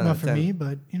 I don't see that Not on for 10. me,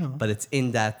 but, you know. But it's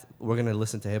in that we're going to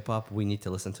listen to hip hop. We need to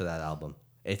listen to that album.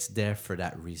 It's there for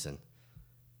that reason.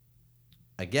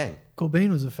 Again, Cobain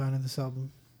was a fan of this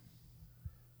album.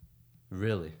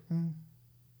 really.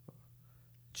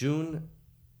 June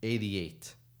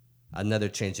 88. Another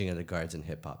changing of the guards in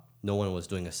hip hop. No one was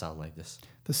doing a sound like this.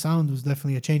 The sound was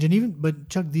definitely a change. And even, but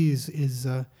Chuck D is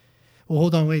well,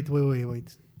 hold on, wait.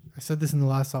 I said this in the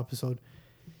last episode.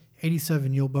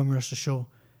 87, Yo Bum Rush the Show,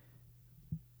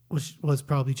 which was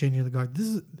probably changing the guard. This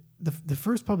is the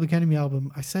first Public Enemy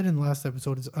album, I said in the last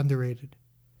episode, is underrated.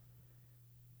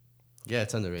 Yeah,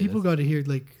 it's underrated. People got to hear,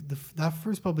 like, that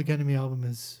first Public Enemy album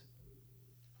is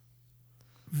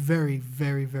very,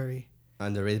 very, very...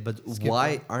 Underrated, but Skip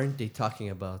why that. aren't they talking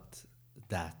about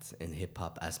that in hip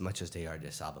hop as much as they are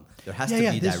this album? There has Yeah, to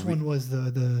yeah, be this that. one was the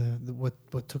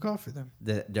what took off for them.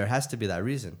 There has to be that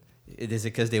reason. Is it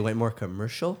because they went more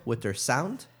commercial with their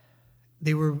sound?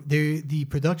 The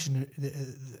production,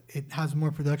 it has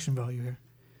more production value here.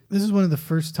 This is one of the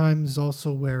first times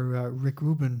also where Rick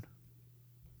Rubin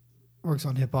works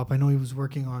on hip hop. I know he was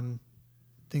working on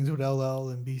things with LL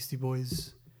and Beastie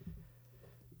Boys,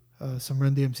 some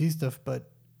Run DMC stuff,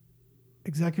 but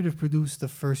executive produced the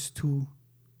first two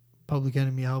Public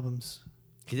Enemy albums.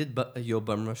 He did Yo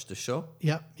Bum Rush the show,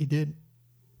 Yeah, he did.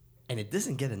 and it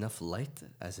doesn't get enough light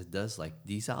as it does like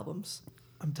these albums.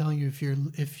 I'm telling you,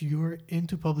 if you're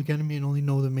into Public Enemy and only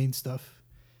know the main stuff,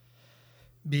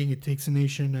 being It Takes a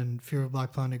Nation and Fear of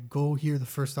Black Planet, go hear the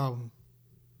first album.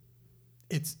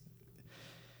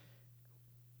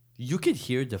 You could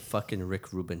hear the fucking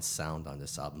Rick Rubin sound on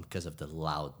this album because of the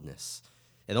loudness.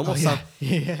 It almost yeah. sounds.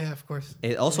 Yeah, of course.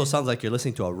 It also sounds like you're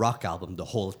listening to a rock album the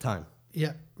whole time.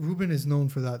 Yeah, Rubin is known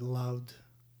for that loud.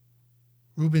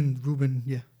 Rubin,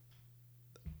 yeah.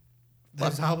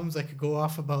 There's albums I could go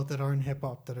off about that aren't hip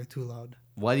hop that are too loud.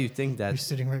 Why do you think You're that?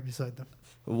 sitting right beside them.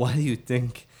 Why do you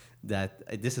think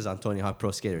that this is on Tony Hawk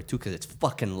Pro Skater 2? Because it's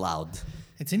fucking loud.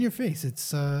 It's in your face.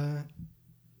 It's, I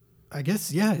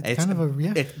guess, yeah, it's kind of a,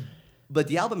 yeah. But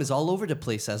the album is all over the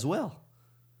place as well.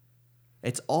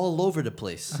 It's all over the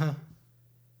place. Uh-huh.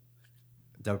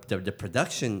 The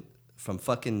production from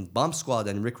fucking Bomb Squad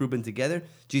and Rick Rubin together,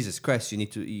 Jesus Christ, you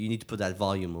need to put that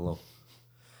volume low.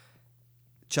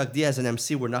 Chuck D as an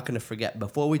MC, we're not going to forget.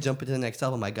 Before we jump into the next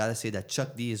album, I got to say that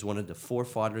Chuck D is one of the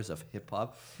forefathers of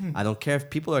hip-hop. I don't care if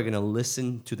people are going to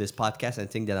listen to this podcast and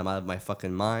think that I'm out of my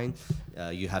fucking mind.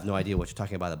 You have no idea what you're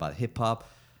talking about hip-hop.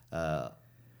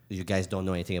 You guys don't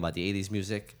know anything about the 80s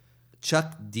music.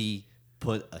 Chuck D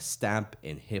put a stamp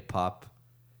in hip-hop.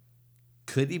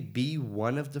 Could he be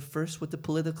one of the first with the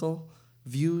political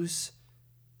views?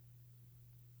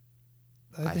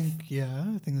 I think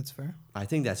that's fair. I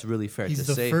think that's really fair He's to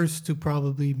the say. first to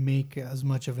probably make as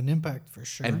much of an impact for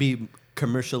sure. And be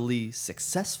commercially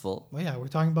successful. Well, yeah, we're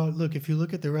talking about, look, if you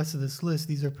look at the rest of this list,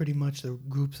 these are pretty much the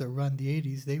groups that run the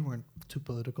 80s. They weren't too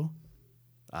political.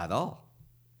 At all.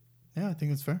 Yeah, I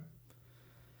think it's fair.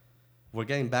 We're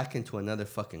getting back into another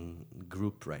fucking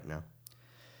group right now.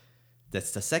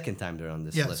 That's the second time they're on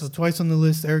this Yeah, list. so twice on the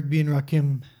list, Eric B. and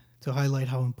Rakim, to highlight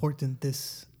how important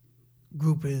this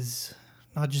group is.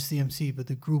 Not just the MC, but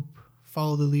the group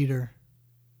Follow the Leader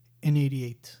in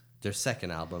 88. Their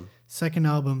second album. Second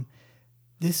album.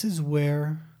 This is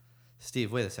where...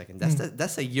 Steve, wait a second.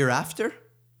 That's a year after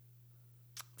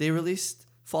they released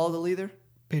Follow the Leader?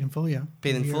 Paid in Full, yeah.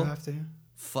 Paid in A year Full? After, yeah.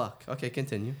 Fuck. Okay,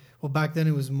 continue. Well, back then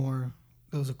it was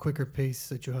a quicker pace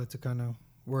that you had to kind of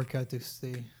work at to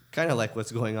stay... Kind of like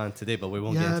what's going on today, but we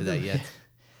won't get into that yet.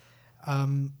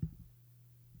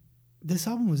 This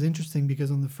album was interesting because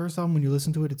on the first album, when you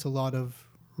listen to it, it's a lot of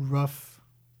rough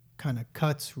kind of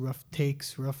cuts, rough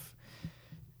takes, rough.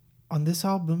 On this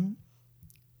album,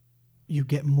 you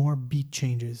get more beat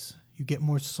changes. You get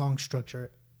more song structure.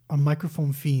 On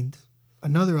Microphone Fiend,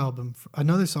 another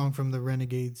song from the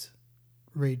Renegades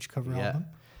Rage cover album.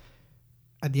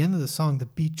 At the end of the song, the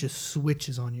beat just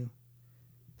switches on you.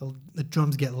 The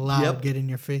drums get loud, get in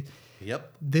your face.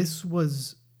 Yep. This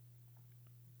was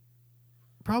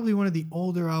probably one of the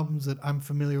older albums that I'm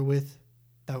familiar with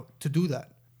to do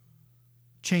that.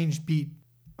 Change beat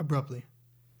abruptly.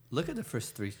 Look at the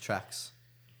first three tracks.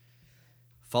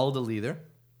 Follow the Leader,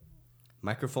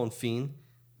 Microphone Fiend,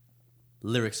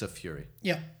 Lyrics of Fury.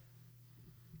 Yeah.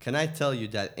 Can I tell you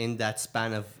that in that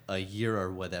span of a year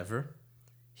or whatever,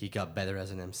 he got better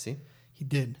as an MC? He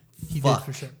did. He Fuck. did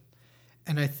for sure.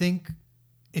 And I think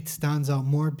it stands out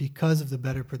more because of the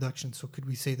better production. So could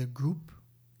we say the group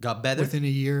Got better within a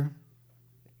year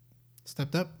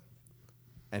stepped up?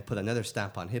 and put another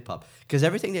stamp on hip hop. Because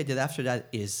everything they did after that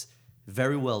is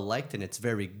very well liked and it's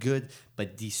very good.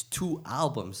 But these two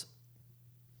albums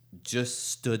just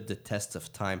stood the test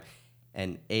of time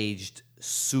and aged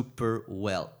super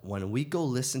well. When we go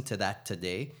listen to that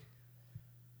today,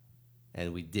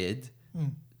 and we did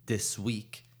this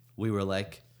week, we were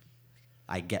like,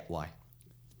 I get why.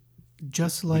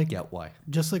 Just We like get why.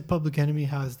 Public Enemy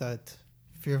has that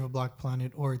Fear of a Black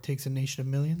Planet or It Takes a Nation of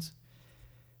Millions,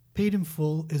 Paid in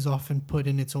Full is often put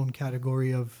in its own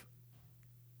category of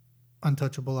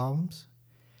untouchable albums.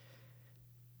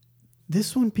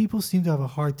 This one, people seem to have a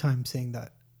hard time saying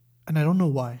that. And I don't know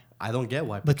why. I don't get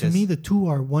why. But to because me, the two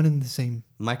are one and the same.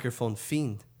 Microphone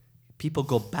Fiend. People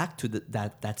go back to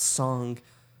that song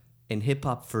in hip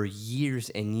hop for years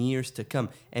and years to come.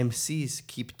 MCs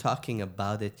keep talking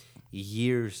about it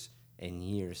years and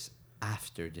years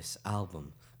after this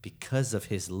album because of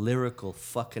his lyrical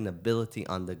fucking ability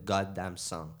on the goddamn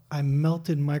song. I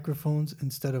melted microphones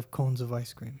instead of cones of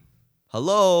ice cream.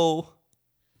 Hello?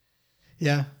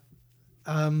 Yeah.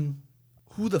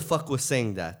 Who the fuck was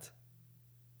saying that?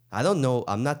 I don't know.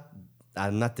 I'm not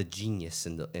I'm not the genius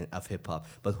of hip hop,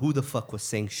 but who the fuck was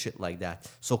saying shit like that?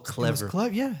 So clever,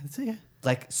 Yeah, that's it. Yeah.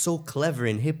 like so clever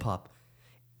in hip hop.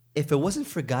 If it wasn't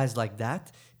for guys like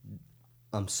that,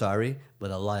 I'm sorry,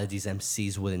 but a lot of these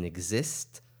MCs wouldn't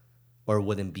exist or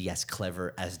wouldn't be as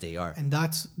clever as they are. And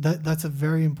that's a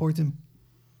very important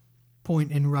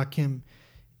point in Rakim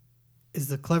is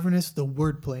the cleverness, the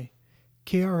wordplay.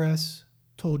 KRS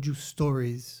told you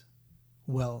stories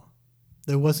well.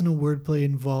 There wasn't a wordplay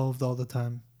involved all the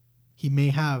time. He may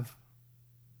have,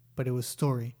 but it was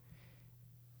story.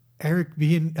 Eric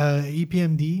B and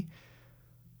EPMD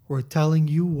were telling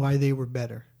you why they were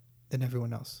better than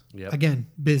everyone else. Yep. Again,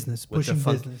 business, With pushing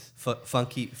the business.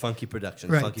 funky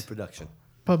production, Right. funky production.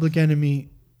 Public Enemy,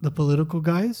 the political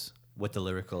guys. With the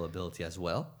lyrical ability as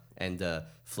well. And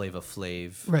Flava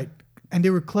Flav. Right. And they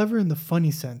were clever in the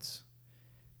funny sense.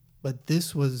 But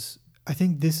I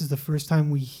think this is the first time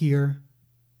we hear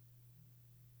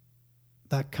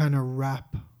that kind of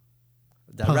rap.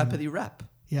 That pun. rappity rap.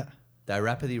 Yeah. That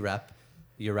rappity rap,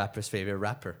 your rapper's favorite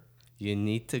rapper. You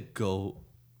need to go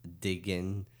dig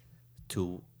in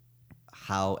to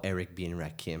how Eric B and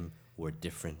Rakim were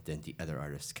different than the other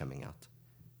artists coming out.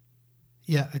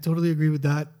 Yeah, I totally agree with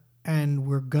that. And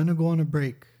we're going to go on a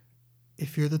break.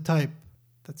 If you're the type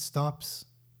that stops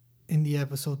in the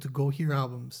episode to go hear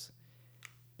albums,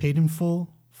 Paid in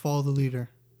Full, Follow the Leader.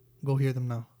 Go hear them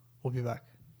now. We'll be back.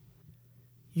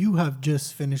 You have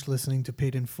just finished listening to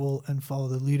Paid in Full and Follow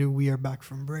the Leader. We are back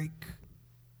from break.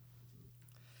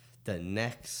 The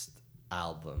next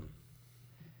album.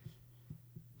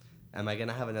 Am I going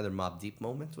to have another Mobb Deep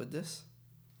moment with this?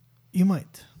 You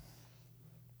might.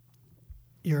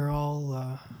 You're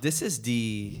all... This is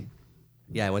the...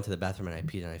 Yeah, I went to the bathroom and I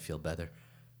peed and I feel better.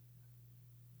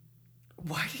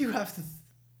 Why do you have to...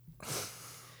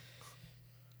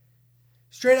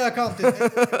 Straight out Compton.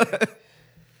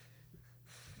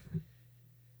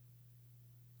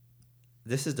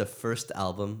 This is the first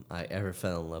album I ever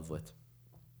fell in love with.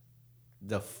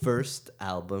 The first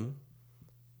album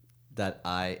that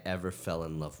I ever fell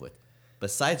in love with.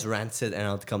 Besides Rancid and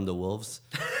Out Come the Wolves,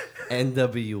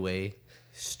 NWA,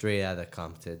 Straight Outta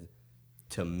Compton,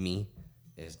 to me,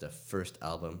 is the first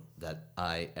album that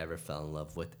I ever fell in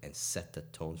love with and set the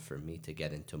tone for me to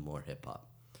get into more hip-hop.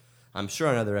 I'm sure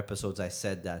on other episodes I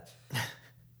said that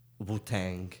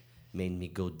Wu-Tang made me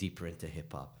go deeper into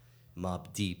hip-hop.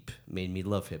 Mobb Deep made me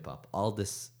love hip-hop. All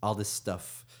this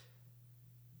stuff.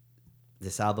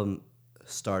 This album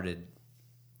started,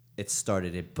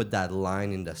 it put that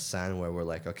line in the sand where we're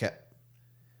like, okay,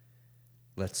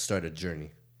 let's start a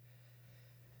journey.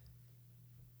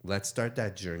 Let's start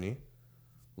that journey.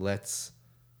 Let's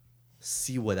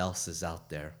see what else is out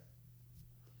there.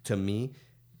 To me,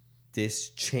 this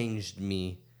changed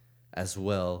me as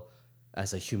well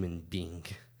as a human being.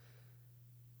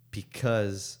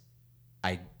 Because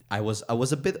I was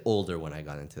a bit older when I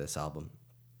got into this album.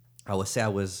 I would say I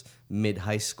was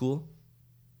mid-high school.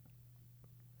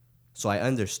 So I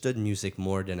understood music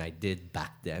more than I did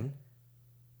back then.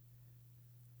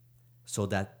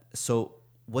 So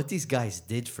what these guys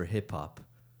did for hip-hop,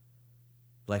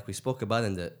 like we spoke about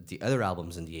in the other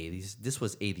albums in the 80s, this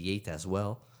was 88 as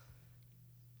well.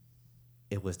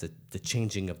 It was the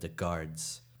changing of the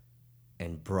guards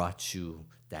and brought you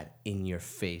that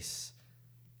in-your-face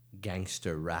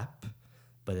gangster rap,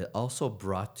 but it also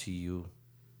brought to you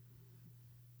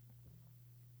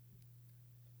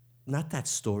not that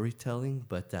storytelling,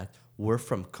 but that we're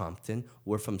from Compton,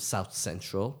 we're from South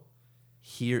Central.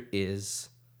 Here is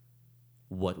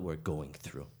what we're going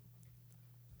through.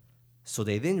 So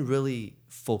they didn't really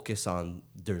focus on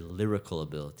their lyrical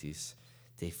abilities.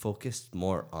 They focused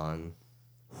more on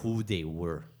who they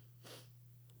were,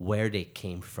 where they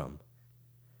came from.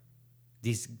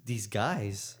 These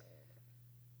guys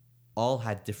all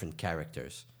had different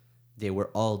characters. They were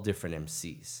all different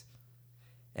MCs.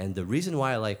 And the reason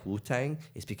why I like Wu-Tang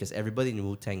is because everybody in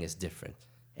Wu-Tang is different.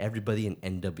 Everybody in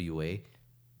NWA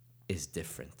is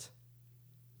different.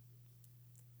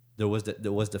 There was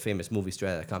the famous movie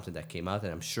Straight Outta Compton that came out,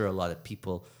 and I'm sure a lot of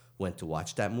people went to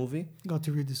watch that movie. Got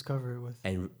to rediscover it with.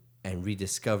 And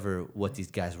rediscover what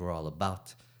these guys were all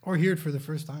about. Or hear it for the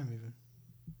first time, even.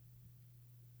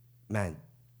 Man,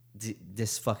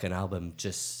 this fucking album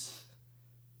just...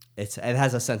 It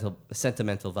has a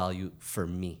sentimental value for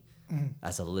me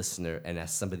as a listener and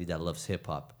as somebody that loves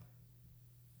hip-hop.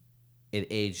 It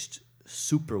aged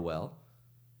super well.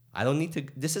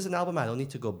 This is an album I don't need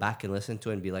to go back and listen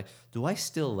to and be like, do I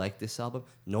still like this album?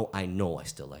 No, I know I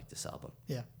still like this album.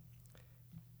 Yeah.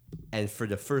 And for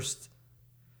the first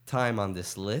time on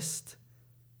this list,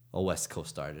 a West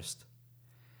Coast artist.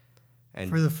 And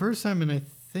for the first time in I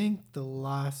think the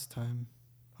last time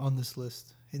on this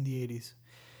list in the 80s.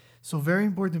 So very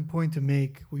important point to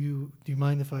make. Do you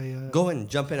mind if I... Go and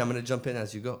jump in. I'm going to jump in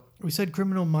as you go. We said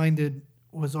Criminal Minded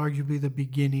was arguably the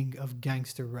beginning of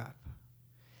gangster rap.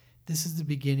 This is the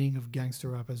beginning of gangster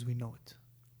rap as we know it.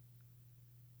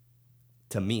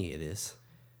 To me, it is.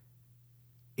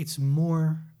 It's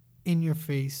more in your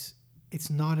face. It's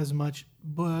not as much...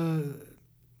 But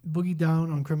Boogie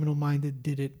Down on Criminal Minded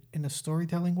did it in a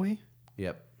storytelling way.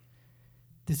 Yep.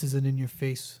 This is an in your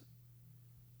face.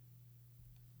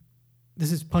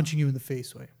 This is punching you in the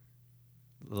face way.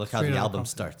 Look how Straight the outta album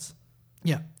Compton. starts.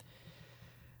 Yeah.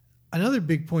 Another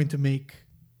big point to make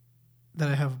that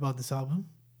I have about this album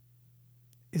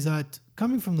is that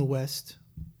coming from the West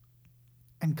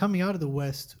and coming out of the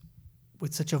West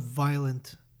with such a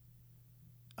violent,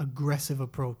 aggressive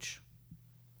approach,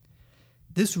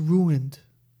 this ruined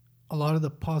a lot of the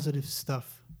positive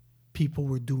stuff people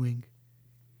were doing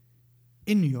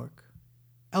in New York,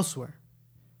 elsewhere.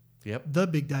 Yep. The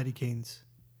Big Daddy Kanes,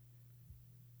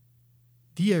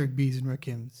 the Eric B's and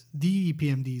Rakims, the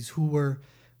EPMDs, who were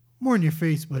more in your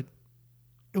face, but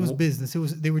it was business.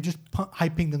 They were just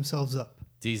hyping themselves up.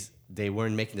 They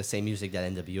weren't making the same music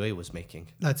that NWA was making.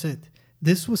 That's it.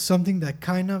 This was something that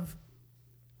kind of,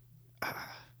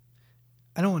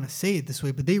 I don't want to say it this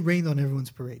way, but they rained on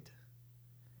everyone's parade.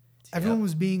 Everyone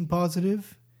was being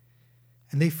positive,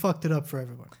 and they fucked it up for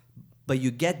everyone. But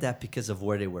you get that because of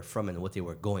where they were from and what they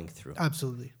were going through.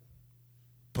 Absolutely.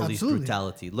 Police Absolutely.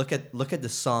 brutality. Look at the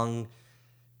song.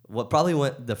 What probably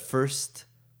went the first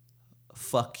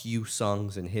 "fuck you"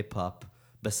 songs in hip hop,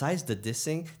 besides the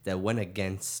dissing that went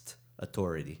against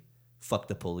authority. Fuck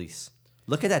the police.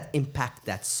 Look at that impact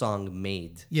that song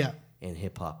made. Yeah. In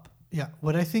hip hop. Yeah.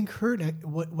 What I think hurt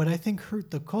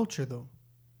the culture though,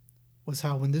 was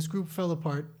how when this group fell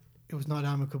apart, it was not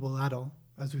amicable at all.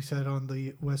 As we said on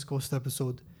the West Coast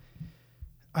episode,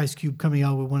 Ice Cube coming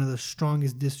out with one of the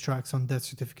strongest diss tracks on Death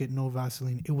Certificate, No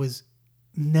Vaseline. It was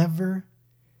never...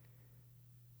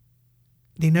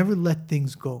 They never let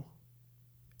things go.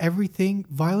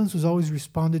 Violence was always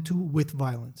responded to with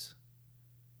violence.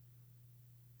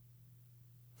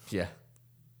 Yeah.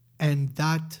 And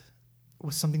that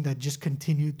was something that just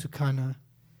continued to kind of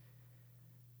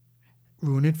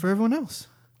ruin it for everyone else.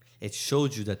 It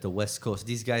showed you that the West Coast,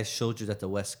 these guys showed you that the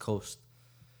West Coast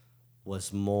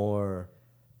was more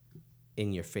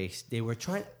in your face. They were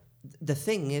trying, the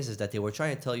thing is that they were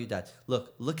trying to tell you that,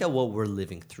 look at what we're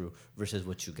living through versus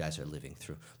what you guys are living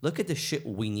through. Look at the shit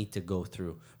we need to go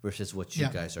through versus what you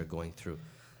guys are going through.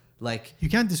 Like, you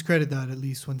can't discredit that, at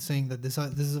least when saying that this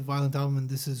is a violent album and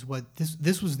this is what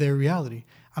this was their reality.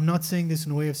 I'm not saying this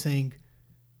in a way of saying,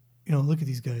 look at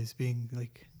these guys being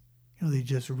like, they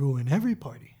just ruin every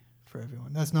party for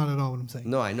everyone. That's not at all what I'm saying.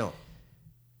 No, I know.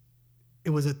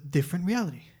 It was a different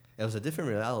reality. It was a different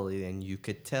reality, and you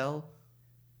could tell.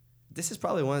 This is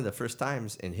probably one of the first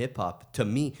times in hip hop, to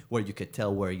me, where you could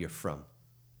tell where you're from.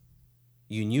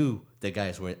 You knew the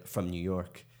guys were from New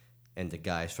York, and the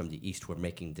guys from the East were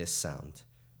making this sound.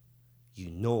 You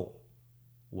know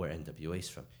where NWA's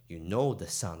from. You know the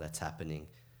sound that's happening.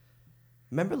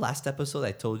 Remember last episode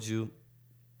I told you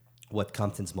what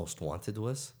Compton's Most Wanted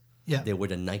was? Yeah. They were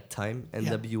the nighttime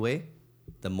NWA.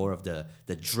 The more of the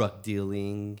drug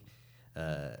dealing,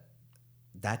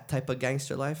 that type of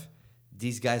gangster life.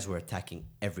 These guys were attacking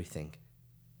everything.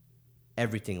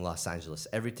 Everything Los Angeles,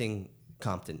 everything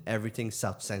Compton, everything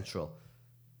South Central.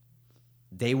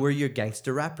 They were your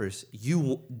gangster rappers.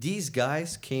 These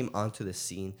guys came onto the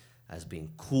scene as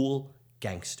being cool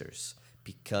gangsters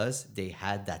because they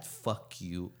had that fuck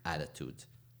you attitude.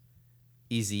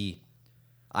 Easy.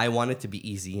 I wanted to be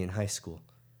Easy in high school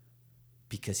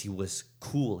because he was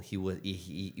cool. He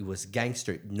was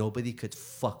gangster. Nobody could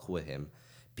fuck with him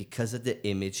because of the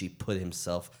image he put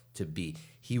himself to be.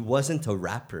 He wasn't a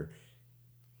rapper.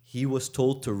 He was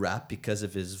told to rap because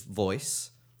of his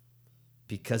voice,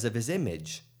 because of his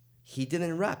image. He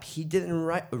didn't rap. He didn't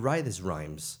write his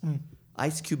rhymes.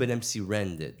 Ice Cube and MC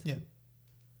Ren did. Yeah.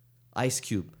 Ice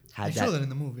Cube had They show that in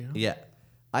the movie, Yeah.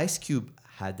 Ice Cube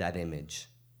had that image.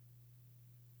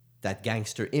 That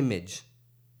gangster image.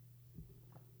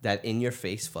 That in your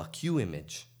face, fuck you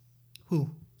image.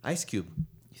 Who? Ice Cube.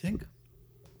 You think?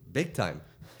 Big time.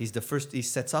 He's the first, he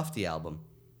sets off the album.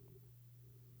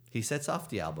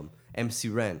 MC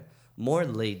Ren. More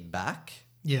laid back.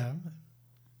 Yeah.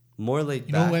 More laid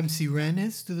You back. know who MC Ren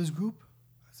is to this group?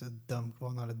 That's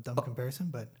not a dumb comparison,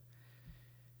 but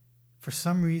for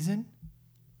some reason,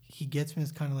 he gets me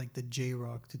as kind of like the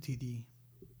J-Rock to TD.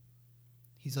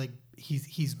 He's like, he's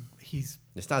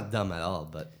It's not dumb at all,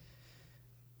 but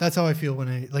That's how I feel when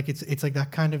I like it's like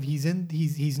that kind of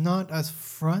he's not as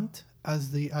front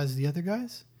as the other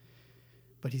guys,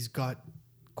 but he's got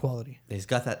quality. He's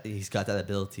got that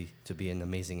ability to be an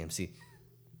amazing MC.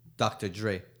 Dr.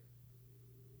 Dre.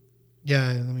 Yeah,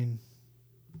 I mean,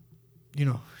 you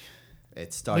know,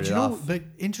 It started but you know, off. but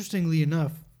interestingly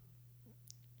enough,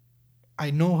 I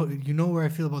know you know where I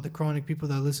feel about the Chronic. People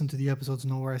that listen to the episodes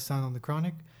know where I stand on the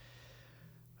Chronic.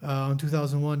 In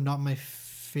 2001, not my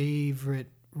favorite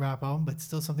rap album, but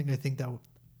still something I think that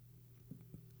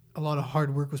a lot of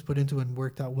hard work was put into and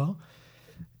worked out well.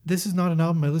 This is not an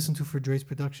album I listen to for Dre's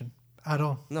production at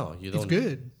all. No, you don't. It's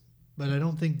good, but I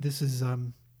don't think this is.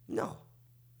 No.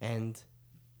 And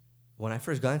when I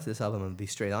first got into this album, I'm going to be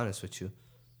straight honest with you,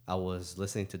 I was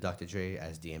listening to Dr. Dre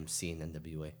as the MC in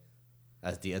NWA,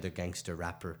 as the other gangster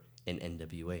rapper in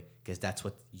NWA, because that's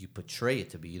what you portray it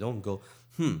to be. You don't go,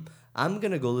 I'm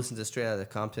going to go listen to Straight Outta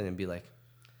Compton and be like,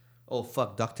 oh,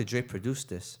 fuck, Dr. Dre produced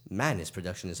this. Man, his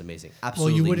production is amazing.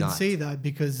 Absolutely Well, you wouldn't not. say that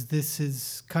because this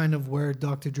is kind of where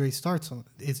Dr. Dre starts on.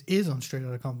 Is on Straight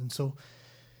Outta Compton. So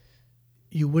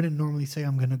you wouldn't normally say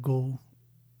I'm going to go.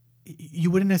 You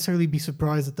wouldn't necessarily be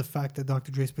surprised at the fact that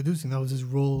Dr. Dre's producing. That was his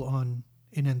role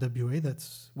in NWA.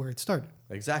 That's where it started.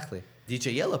 Exactly.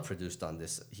 DJ Yella produced on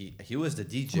this. He was the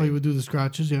DJ. Well, he would do the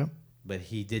scratches, yeah. But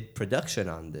he did production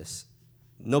on this.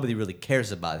 Nobody really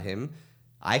cares about him.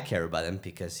 I care about him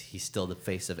because he's still the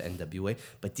face of NWA.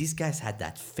 But these guys had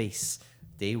that face.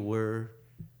 They were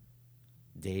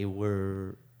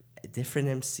different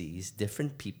MCs,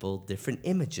 different people, different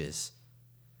images.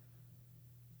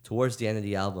 Towards the end of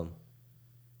the album,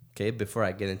 okay, before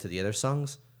I get into the other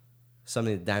songs,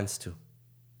 something to dance to.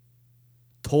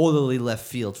 Totally left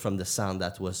field from the sound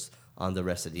that was on the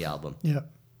rest of the album. Yeah.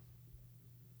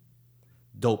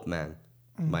 Dope Man.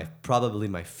 Probably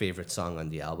my favorite song on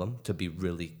the album, to be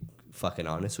really fucking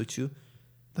honest with you.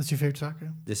 That's your favorite song? Yeah.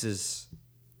 This is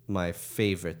my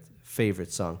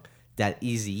favorite song. That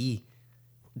Eazy-E.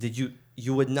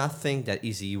 You would not think that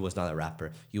Eazy-E was not a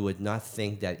rapper. You would not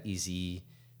think that Eazy-E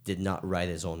did not write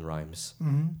his own rhymes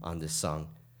on this song.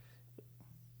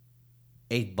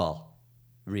 8 Ball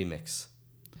remix.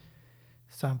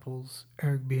 Samples,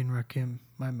 Eric B. and Rakim,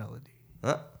 My Melody.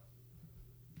 Huh?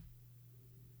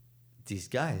 These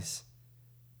guys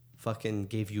fucking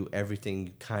gave you everything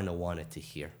you kind of wanted to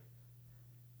hear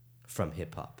from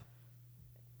hip-hop.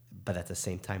 But at the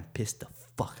same time, pissed the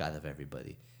fuck out of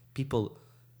everybody. People,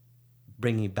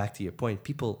 bringing back to your point,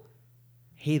 people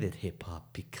hated hip-hop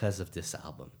because of this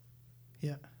album.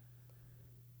 Yeah.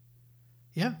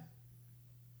 Yeah.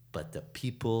 But the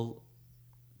people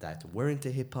that were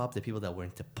into hip-hop, the people that were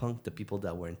into punk, the people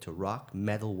that were into rock,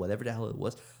 metal, whatever the hell it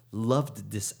was,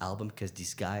 loved this album because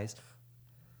these guys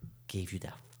gave you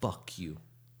that fuck you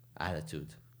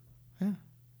attitude. Yeah.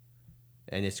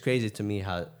 And it's crazy to me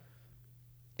how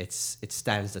it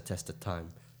stands the test of time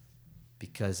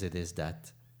because it is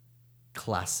that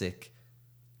classic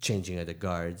changing of the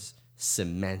guards,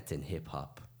 cement in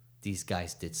hip-hop. These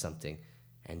guys did something.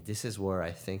 And this is where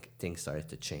I think things started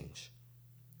to change.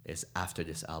 Is after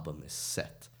this album is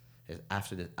set. Is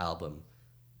after this album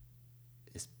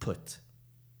is put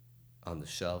on the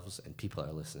shelves and people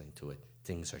are listening to it.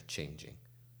 Things are changing.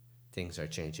 Things are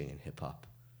changing in hip-hop.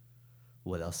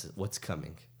 What else? What's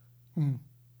coming?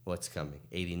 What's coming?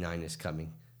 89 is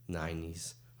coming.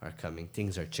 90s are coming.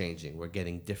 Things are changing. We're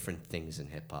getting different things in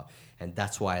hip-hop. And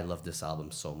that's why I love this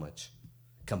album so much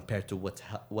compared to what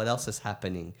else is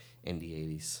happening in the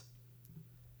 80s.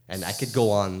 And I could go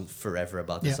on forever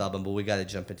about this album, but we got to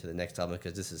jump into the next album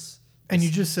because this is... And you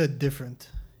just said different.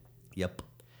 Yep.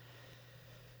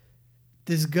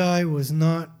 This guy was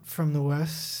not from the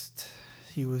West.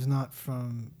 He was not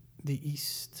from the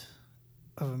East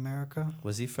of America.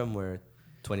 Was he from where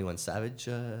 21 Savage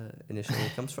initially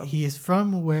comes from? He is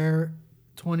from where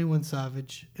 21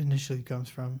 Savage initially comes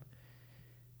from.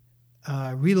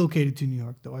 Relocated to New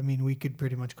York, though. I mean, we could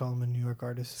pretty much call him a New York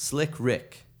artist. Slick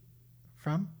Rick.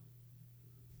 From?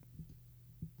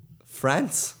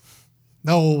 France?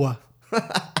 No.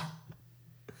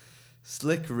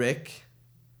 Slick Rick.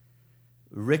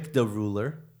 Rick the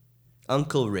Ruler.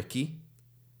 Uncle Ricky.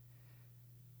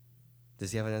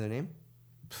 Does he have another name?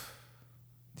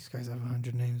 These guys have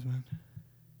 100 names, man.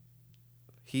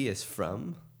 He is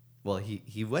from... Well,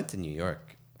 he went to New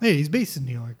York. Hey, he's based in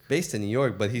New York. Based in New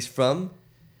York, but he's from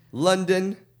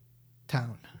London.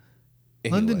 Town.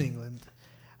 England. London, England.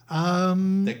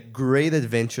 The Great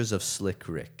Adventures of Slick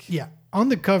Rick. Yeah. On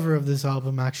the cover of this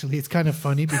album, actually, it's kind of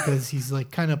funny because he's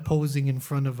like kind of posing in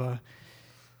front of a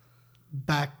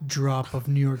backdrop of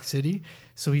New York City.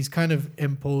 So he's kind of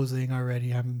imposing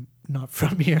already. I'm not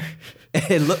from here.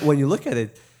 And look, when you look at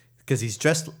it, because he's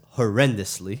dressed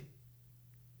horrendously,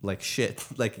 like shit.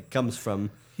 Like it comes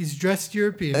from. He's dressed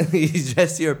European. He's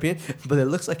dressed European, but it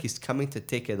looks like he's coming to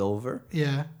take it over.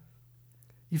 Yeah.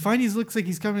 You find he looks like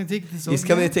he's coming to take this over. He's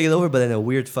coming to take it over, but in a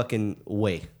weird fucking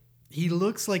way. He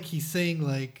looks like he's saying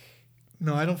like,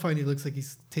 no, I don't find he looks like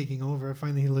he's taking over. I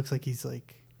find that he looks like he's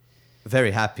like.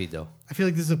 Very happy though. I feel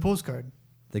like this is a postcard.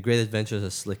 The Great Adventures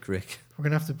of Slick Rick. We're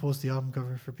gonna have to post the album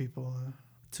cover for people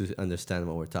to understand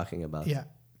what we're talking about. Yeah.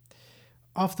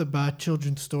 Off the bat,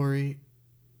 Children's Story.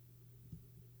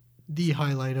 The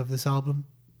highlight of this album.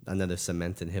 Another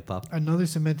cement in hip hop. Another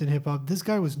cement in hip hop. This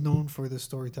guy was known for the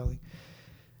storytelling.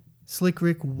 Slick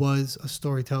Rick was a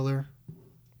storyteller.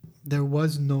 There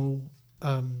was no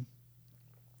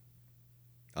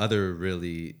other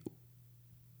really.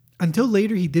 Until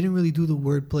later, he didn't really do the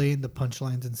wordplay and the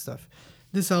punchlines and stuff.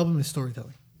 This album is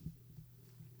storytelling.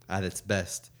 At its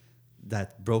best,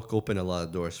 that broke open a lot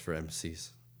of doors for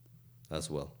MCs as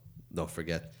well. Don't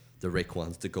forget the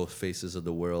Raekwons, the Ghost Faces of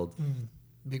the world.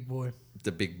 Big boy.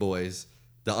 The big boys,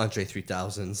 the Andre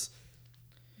 3000s.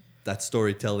 That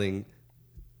storytelling,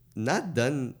 not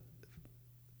done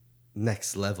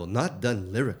next level, not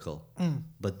done lyrical,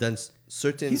 but done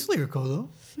certain... He's lyrical, though.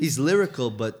 He's lyrical,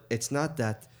 but it's not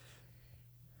that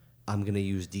I'm going to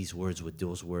use these words with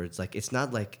those words. Like, it's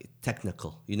not like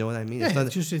technical. You know what I mean? Yeah, it's not,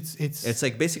 it's just... It's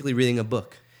like basically reading a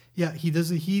book. Yeah, he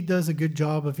does a good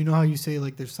job of, you know how you say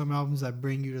like there's some albums that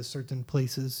bring you to certain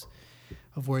places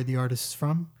of where the artist's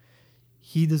from.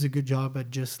 He does a good job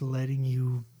at just letting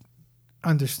you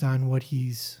understand what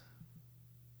he's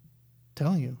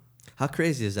telling you. How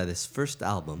crazy is that his first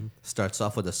album starts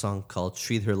off with a song called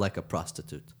Treat Her Like a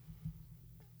Prostitute?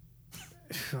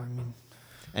 I mean,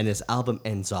 and his album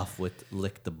ends off with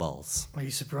Lick the Balls. Are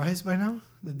you surprised by now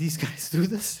that these guys do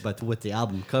this? But with the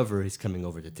album cover, he's coming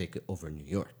over to take over New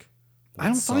York. I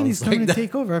don't find he's coming to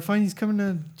take over. I find he's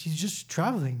just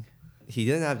traveling. He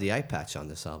didn't have the eye patch on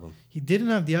this album. He didn't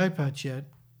have the eye patch yet.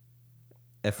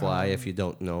 FYI, if you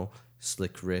don't know,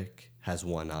 Slick Rick has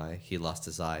one eye. He lost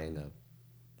his eye in a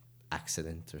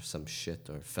accident or some shit,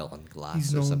 or fell on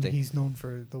glass or something. He's known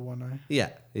for the one eye. Yeah,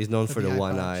 he's known for the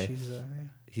one patch. eye.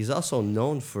 He's also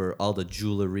known for all the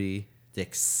jewelry, the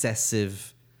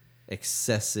excessive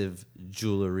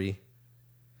jewelry.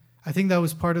 I think that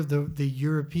was part of the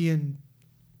European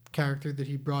character that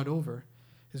he brought over,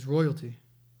 his royalty.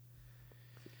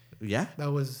 Yeah.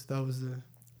 That was the...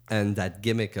 And that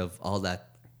gimmick of all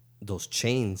those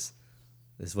chains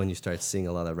is when you start seeing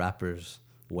a lot of rappers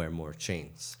wear more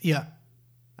chains. Yeah.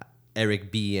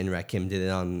 Eric B. and Rakim did it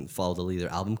on Follow the Leader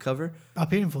album cover.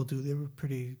 Paid in Full too. They were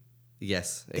pretty...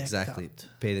 Yes, exactly. Out.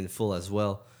 Paid in Full as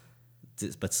well.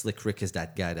 But Slick Rick is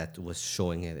that guy that was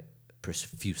showing it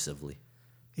profusively.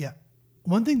 Yeah.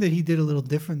 One thing that he did a little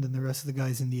different than the rest of the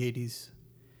guys in the 80s,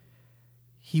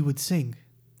 he would sing.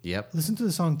 Yep. Listen to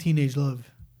the song Teenage Love.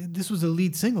 This was a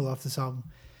lead single off this album.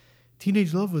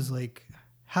 Teenage Love was like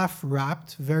half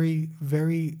rapped, very,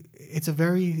 very... It's a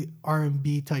very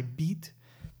R&B type beat,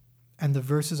 and the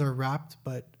verses are rapped,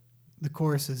 but the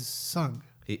chorus is sung.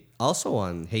 He also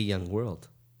on Hey Young World.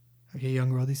 Hey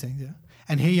Young World, he sings, yeah.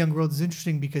 And Hey Young World is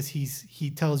interesting because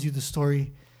he tells you the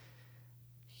story.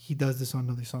 He does this on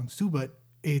other songs too, but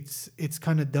it's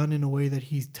kind of done in a way that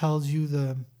he tells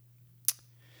you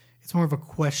it's more of a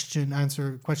question and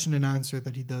answer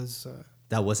that he does.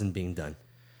 That wasn't being done.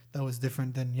 That was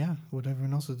different than what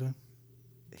everyone else was doing.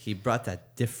 He brought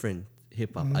that different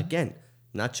hip hop again,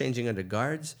 not changing of the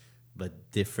guards,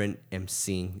 but different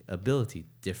emceeing ability,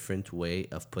 different way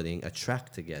of putting a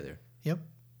track together. Yep.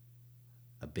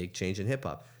 A big change in hip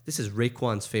hop. This is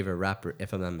Raekwon's favorite rapper,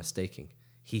 if I'm not mistaken.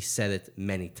 He said it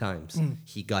many times.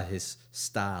 He got his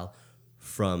style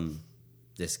from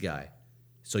this guy.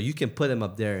 So you can put him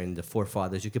up there in the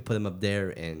Forefathers. You can put him up there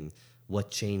in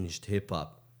what changed hip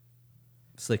hop.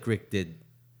 Slick Rick did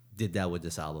that with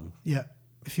this album. Yeah.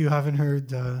 If you haven't heard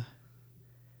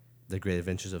The Great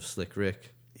Adventures of Slick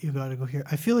Rick, you got to go hear.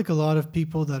 I feel like a lot of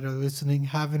people that are listening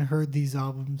haven't heard these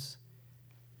albums.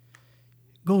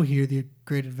 Go hear The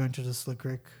Great Adventures of Slick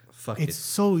Rick. It's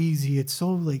so easy. It's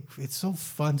so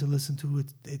fun to listen to.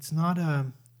 It's not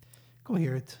go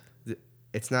hear it.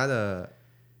 It's not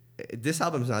this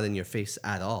album's not in your face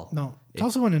at all. No. It's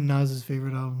also one of Nas's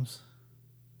favorite albums.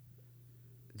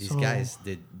 These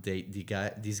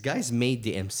guys made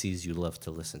the MCs you love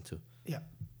to listen to. Yeah.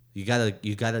 You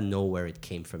gotta know where it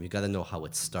came from. You gotta know how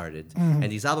it started.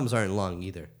 And these albums aren't long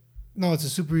either. No, it's a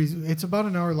super easy. It's about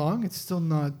an hour long. It's still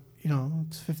not,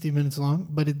 it's 50 minutes long,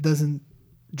 but it doesn't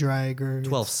drag or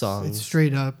 12 songs. It's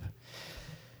straight up.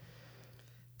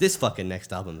 This fucking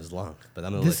next album is long, but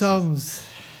I'm gonna This album's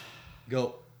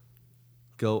go.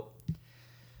 Go.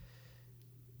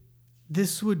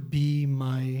 This would be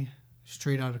my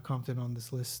Straight Outta Compton on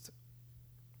this list.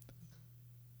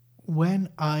 When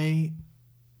I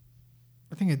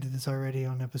think I did this already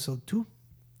on episode 2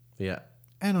 Yeah.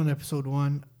 and on episode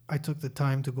 1, I took the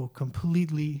time to go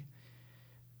completely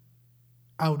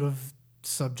out of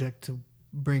subject to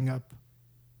bring up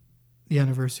the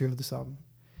anniversary of this album.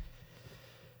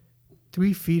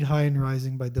 3 Feet High and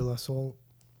Rising by De La Soul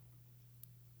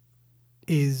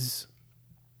is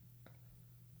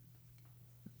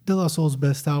De La Soul's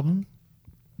best album.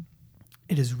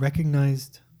 It is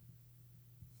recognized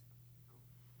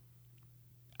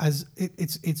as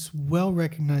it's well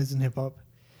recognized in hip hop.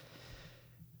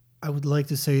 I would like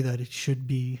to say that it should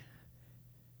be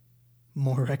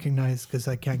more recognized because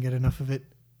I can't get enough of it.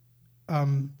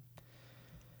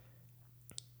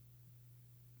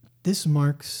 This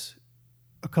marks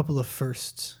a couple of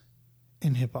firsts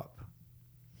in hip hop.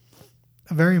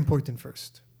 A very important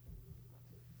first.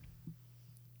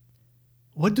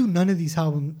 What do none of these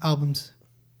albums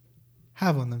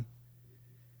have on them?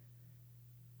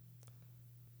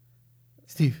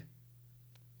 Steve,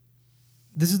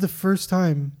 this is the first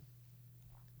time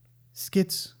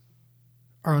skits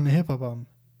are on a hip hop album.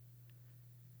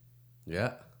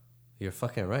 Yeah. You're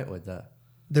fucking right with that.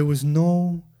 There was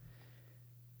no...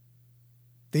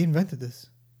 They invented this.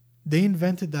 They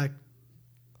invented that,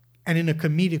 and in a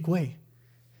comedic way.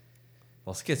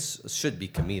 Well, skits should be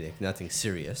comedic, nothing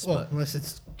serious. Well, but unless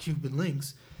it's Cuban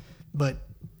Links. But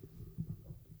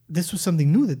this was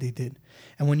something new that they did.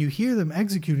 And when you hear them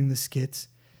executing the skits,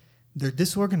 they're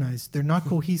disorganized. They're not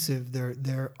cohesive.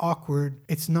 They're awkward.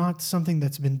 It's not something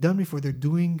that's been done before. They're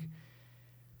doing,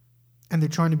 and they're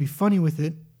trying to be funny with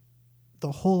it.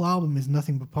 The whole album is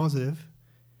nothing but positive.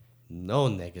 no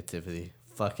negativity.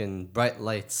 Fucking bright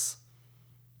lights.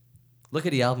 Look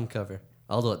at the album cover.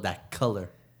 Although that color.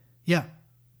 Yeah.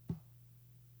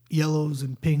 Yellows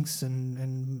and pinks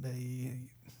and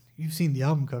you've seen the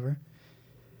album cover.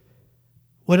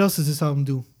 What else does this album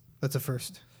do? That's a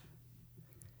first.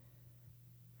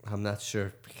 I'm not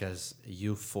sure because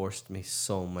you forced me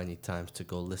so many times to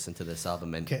go listen to this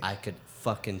album. And Okay. I could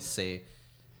fucking say,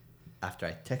 after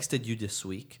I texted you this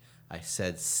week, I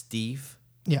said, Steve,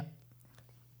 Yeah.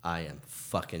 I am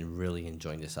fucking really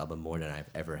enjoying this album more than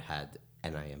I've ever had.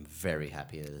 And I am very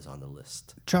happy it is on the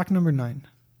list. Track number 9.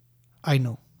 I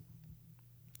Know.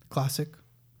 Classic.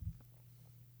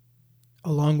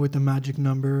 Along with the Magic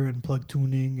Number and Plug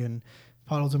Tuning and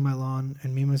Puddles in My Lawn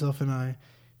and Me, Myself, and I,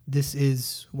 this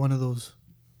is one of those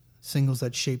singles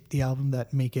that shaped the album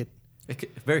that make it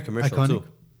Very commercial iconic. too.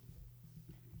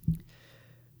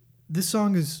 This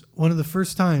song is one of the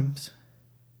first times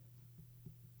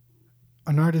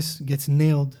an artist gets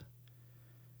nailed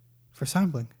for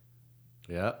sampling.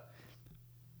 Yeah.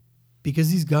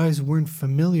 Because these guys weren't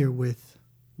familiar with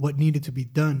what needed to be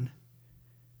done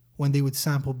when they would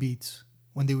sample beats,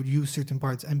 when they would use certain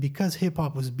parts. And because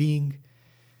hip-hop was being...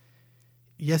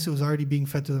 Yes, it was already being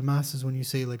fed to the masses when you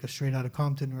say like a Straight Outta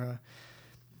Compton or a...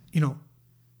 You know,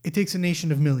 it takes a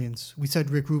nation of millions. We said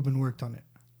Rick Rubin worked on it.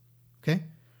 Okay?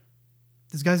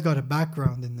 This guy's got a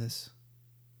background in this.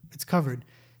 It's covered.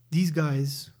 These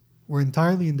guys were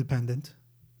entirely independent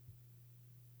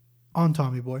on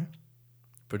Tommy Boy,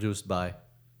 Produced by.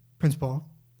 Prince Paul.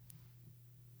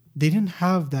 They didn't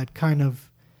have that kind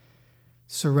of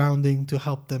surrounding to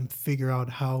help them figure out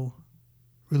how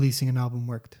releasing an album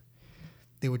worked.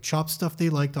 They would chop stuff they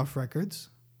liked off records,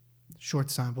 short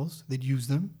samples. They'd use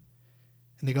them,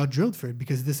 and they got drilled for it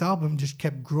because this album just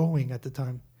kept growing at the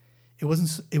time. It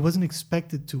wasn't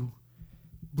expected to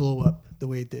blow up the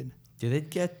way it did. Did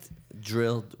it get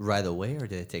drilled right away or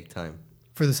did it take time?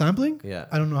 For the sampling, Yeah.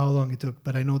 I don't know how long it took,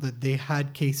 but I know that they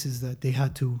had cases that they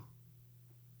had to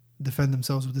defend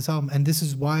themselves with this album, and this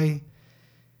is why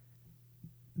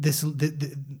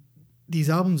these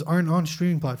albums aren't on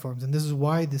streaming platforms, and this is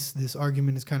why this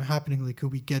argument is kind of happening. Like,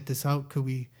 could we get this out? Could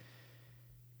we?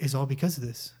 It's all because of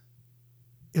this.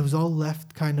 It was all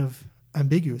left kind of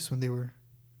ambiguous when there were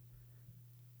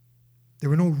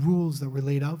no rules that were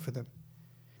laid out for them.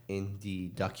 In the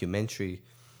documentary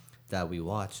that we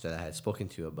watched that I had spoken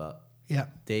to you about, Yeah,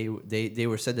 they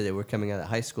were said that they were coming out of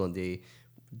high school and they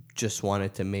just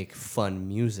wanted to make fun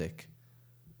music.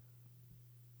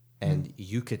 And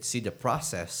you could see the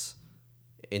process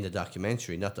in the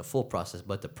documentary, not the full process,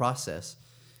 but the process.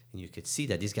 And you could see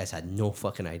that these guys had no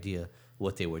fucking idea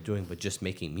what they were doing, but just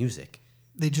making music.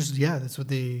 that's what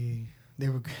they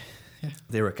were. Yeah,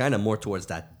 They were kind of more towards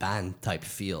that band type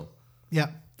feel, yeah,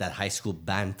 that high school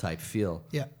band type feel.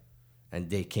 yeah. And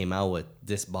they came out with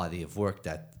this body of work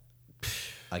that,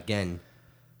 again,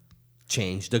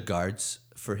 changed the guards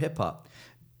for hip hop.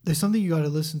 There's something you got to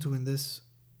listen to in this.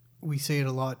 We say it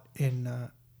a lot in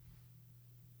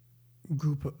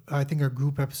group. I think our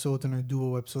group episodes and our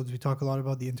duo episodes, we talk a lot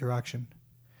about the interaction.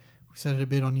 We said it a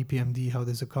bit on EPMD, how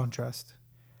there's a contrast.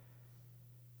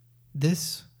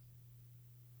 This,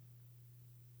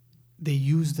 they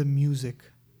use the music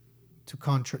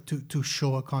to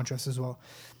show a contrast as well.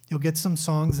 You'll get some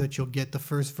songs that you'll get the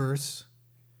first verse,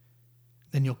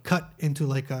 then you'll cut into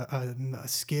like a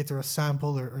skit or a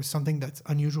sample or something that's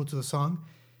unusual to the song,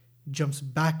 jumps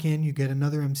back in, you get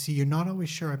another MC. You're not always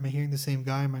sure, am I hearing the same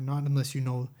guy? Am I not? Unless you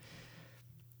know.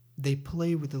 They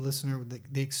play with the listener.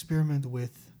 They experiment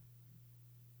with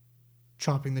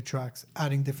chopping the tracks,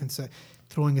 adding different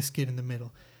throwing a skit in the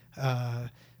middle,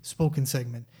 spoken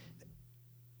segment.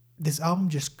 This album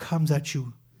just comes at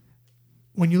you.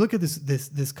 When you look at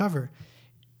this cover,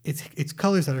 it's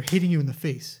colors that are hitting you in the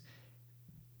face.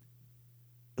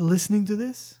 Listening to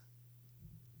this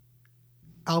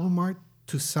album art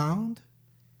to sound,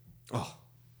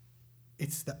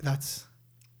 it's that's.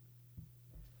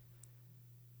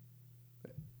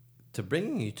 To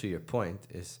bringing you to your point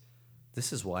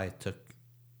this is why it took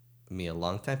me a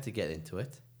long time to get into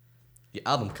it. The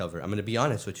album cover, I'm going to be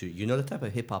honest with you. You know the type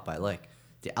of hip hop I like.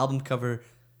 The album cover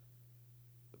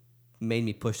made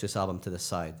me push this album to the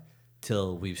side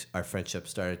till our friendship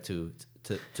started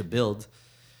to build.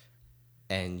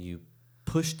 And you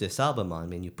pushed this album on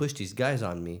me, and you pushed these guys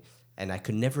on me, and I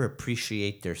could never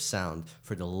appreciate their sound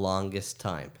for the longest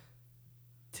time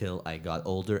till I got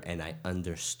older and I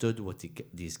understood what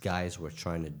these guys were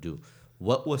trying to do.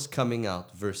 What was coming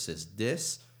out versus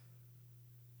this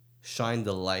shined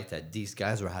the light that these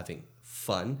guys were having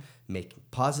fun, making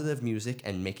positive music,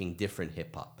 and making different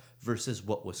hip-hop versus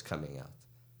what was coming out.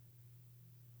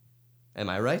 Am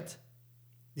I right?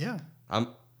 Yeah.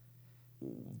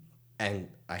 And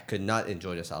I could not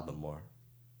enjoy this album more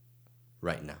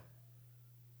right now.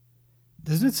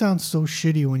 Doesn't it sound so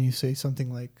shitty when you say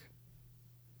something like,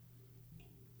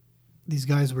 these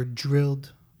guys were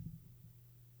drilled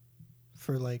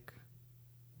for like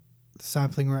the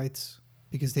sampling rights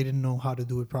because they didn't know how to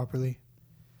do it properly?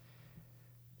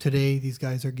 Today, these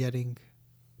guys are getting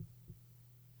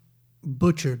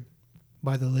butchered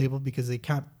by the label because they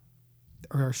can't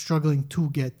or are struggling to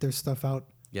get their stuff out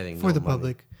for the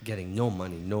public. Getting no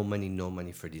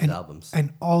money for these albums.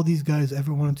 And all these guys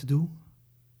ever wanted to do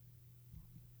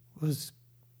was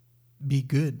be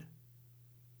good,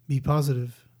 be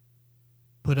positive,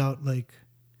 put out like...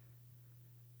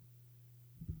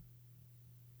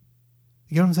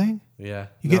 You get what I'm saying? Yeah.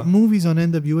 You get movies on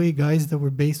NWA, guys that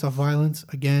were based off violence.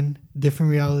 Again, different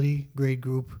reality, great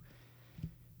group.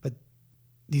 But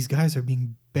these guys are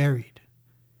being buried.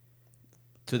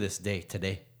 To this day,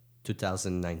 today,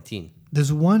 2019.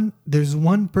 There's one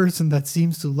person that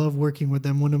seems to love working with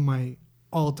them. One of my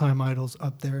all-time idols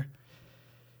up there.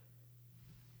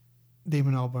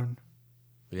 Damon Albarn.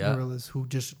 Yeah. Gorillaz, who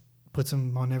just puts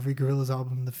him on every Gorillaz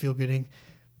album, the feel gooding.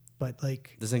 But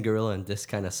like... Doesn't Gorilla and this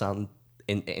kind of sound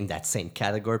in that same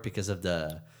category because of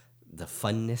the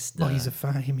funness? Well, he's a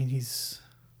fan. I mean, he's...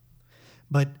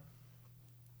 But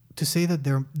to say that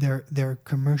their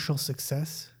commercial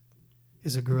success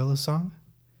is a Gorillaz song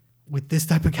with this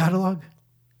type of catalog?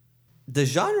 The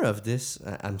genre of this,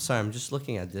 I'm sorry, I'm just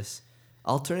looking at this.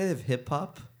 Alternative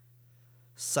hip-hop,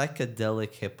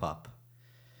 psychedelic hip-hop.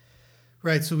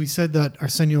 Right, so we said that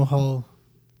Arsenio Hall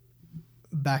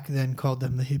back then called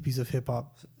them the hippies of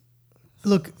hip-hop.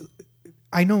 Look,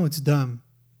 I know it's dumb,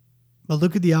 but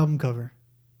look at the album cover.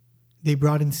 They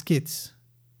brought in skits.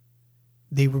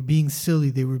 They were being silly.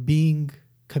 They were being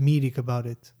comedic about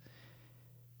it.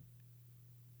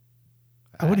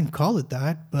 I wouldn't call it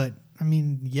that, but I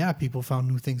mean, yeah, people found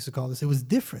new things to call this. It was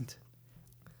different.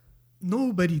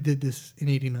 Nobody did this in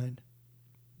 89.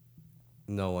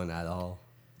 No one at all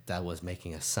that was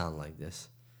making a sound like this.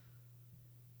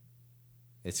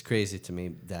 It's crazy to me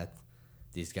that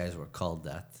these guys were called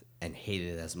that and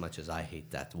hated as much as I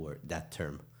hate that word, that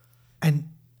term. And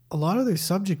a lot of their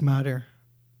subject matter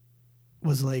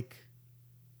was like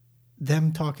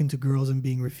them talking to girls and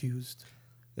being refused.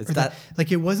 It's that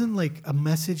like, it wasn't like a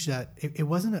message that it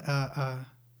wasn't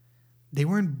they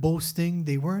weren't boasting.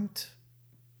 They weren't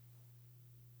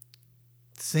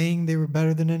saying they were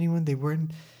better than anyone. They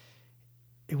weren't.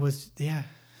 It was, yeah.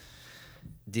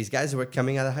 These guys were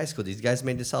coming out of high school. These guys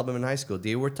made this album in high school.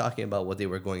 They were talking about what they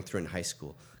were going through in high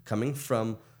school. Coming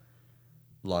from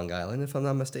Long Island, if I'm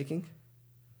not mistaken.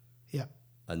 Yeah.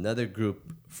 Another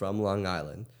group from Long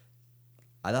Island,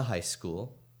 out of high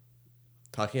school,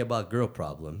 talking about girl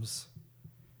problems,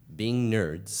 being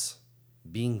nerds,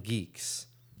 being geeks.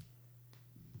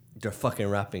 They're fucking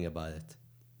rapping about it.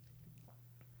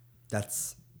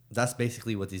 That's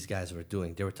basically what these guys were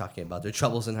doing. They were talking about their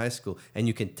troubles in high school, and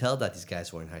you can tell that these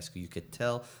guys were in high school. You could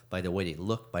tell by the way they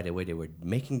looked, by the way they were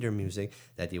making their music,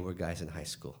 that they were guys in high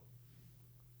school.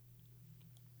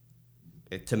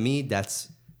 To me,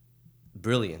 that's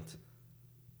brilliant.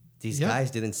 These guys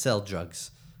didn't sell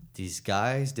drugs. These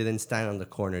guys didn't stand on the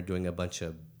corner doing a bunch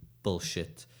of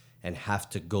bullshit and have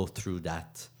to go through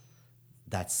that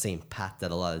same path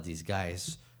that a lot of these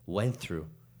guys went through.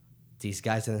 These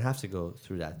guys didn't have to go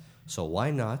through that. So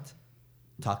why not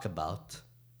talk about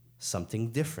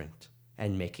something different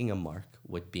and making a mark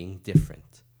with being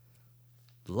different?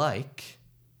 Like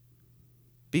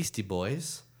Beastie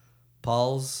Boys,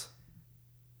 Paul's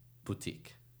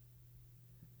Boutique.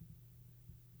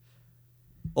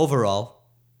 Overall,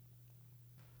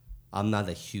 I'm not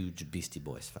a huge Beastie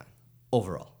Boys fan.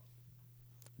 Overall.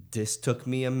 This took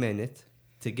me a minute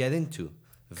to get into.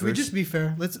 Can we just be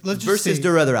fair? Let's just versus say,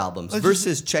 their other albums.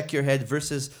 Versus Check Your Head.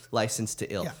 Versus License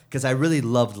to Ill. Because I really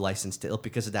loved License to Ill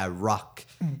because of that rock.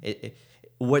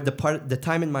 Where the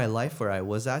time in my life where I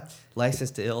was at,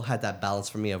 License to Ill had that balance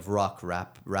for me of rock,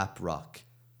 rap, rock.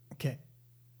 Okay.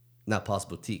 Not Paul's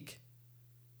Boutique.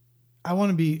 I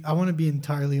want to be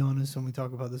entirely honest when we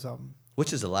talk about this album.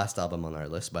 Which is the last album on our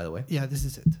list, by the way. Yeah, this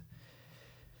is it.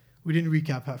 We didn't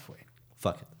recap halfway.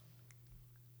 Fuck it.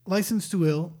 License to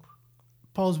Ill,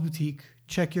 Paul's Boutique,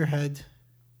 Check Your Head.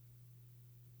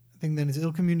 I think then it's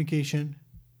Ill Communication,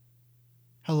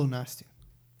 Hello Nasty.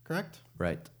 Correct?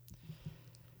 Right.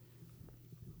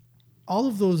 All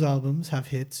of those albums have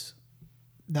hits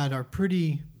that are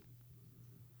pretty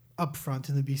upfront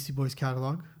in the Beastie Boys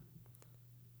catalog.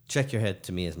 Check Your Head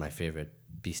to me is my favorite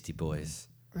Beastie Boys.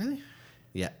 Really?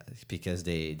 Yeah, because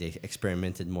they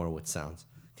experimented more with sounds.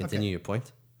 Continue your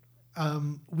point.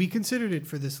 We considered it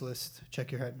for this list,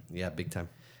 Check Your Head. Yeah, big time.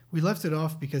 We left it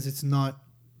off because it's not...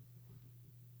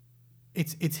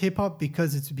 It's hip-hop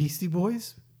because it's Beastie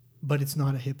Boys, but it's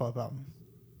not a hip-hop album.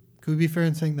 Could we be fair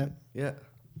in saying that? Yeah.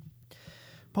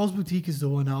 Paul's Boutique is the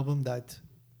one album that,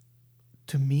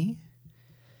 to me,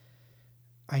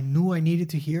 I knew I needed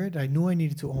to hear it. I knew I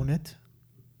needed to own it.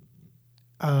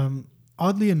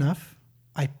 Oddly enough,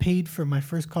 I paid for my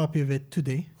first copy of it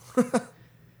today.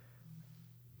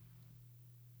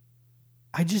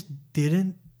 I just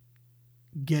didn't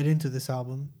get into this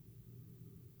album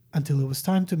until it was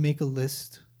time to make a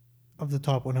list of the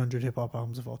top 100 hip-hop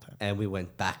albums of all time. And we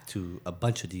went back to a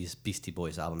bunch of these Beastie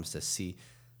Boys albums to see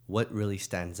what really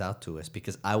stands out to us,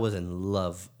 because I was in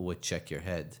love with Check Your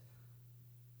Head.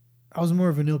 I was more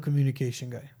of an Ill Communication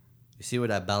guy. You see where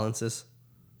that balance is?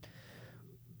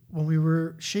 When we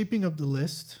were shaping up the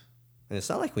list... And it's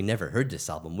not like we never heard this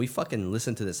album. We fucking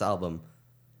listened to this album,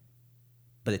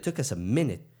 but it took us a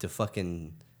minute to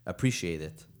fucking appreciate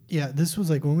it. Yeah, this was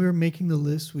like when we were making the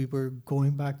list, we were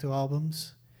going back to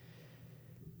albums.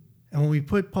 And when we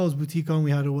put Paul's Boutique on,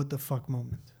 we had a what the fuck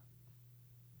moment.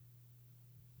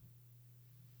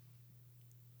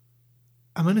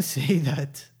 I'm going to say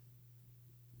that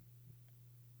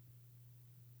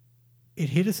it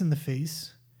hit us in the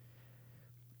face.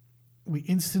 We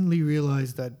instantly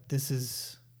realized that this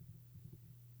is...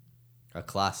 A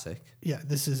classic. Yeah,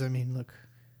 this is, I mean, look,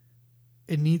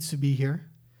 it needs to be here.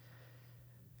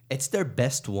 It's their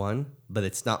best one, but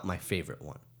it's not my favorite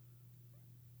one.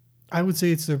 I would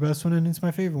say it's their best one and it's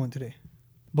my favorite one today.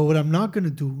 But what I'm not going to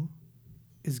do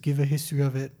is give a history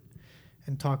of it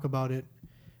and talk about it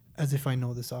as if I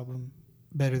know this album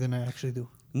better than I actually do.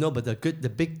 No, but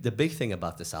the big thing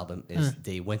about this album is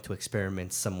they went to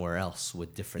experiment somewhere else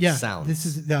with different sounds. This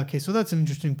is okay. So that's an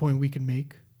interesting point we can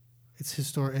make. It's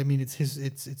historic. I mean,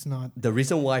 it's not. The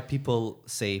reason why people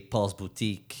say Paul's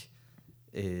Boutique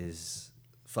is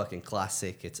fucking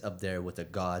classic, it's up there with the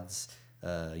gods,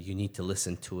 you need to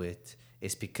listen to it,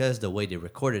 is because the way they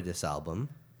recorded this album.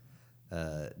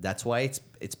 That's why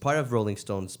it's part of Rolling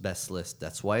Stone's best list.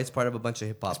 That's why it's part of a bunch of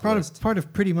hip hop lists. It's part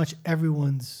of pretty much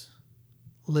everyone's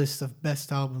list of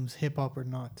best albums, hip hop or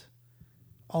not.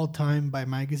 All time by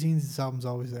magazines, this album's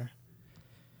always there.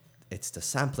 It's the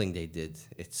sampling they did.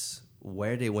 It's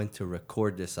where they went to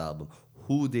record this album,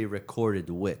 who they recorded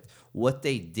with, what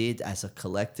they did as a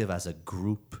collective, as a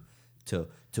group to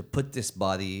put this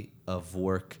body of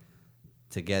work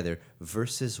together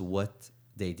versus what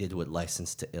they did with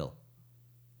License to Ill.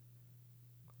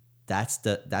 That's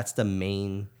the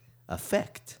main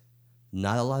effect.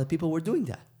 Not a lot of people were doing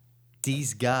that.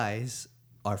 These guys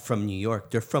are from New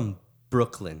York. They're from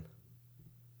Brooklyn.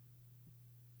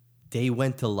 They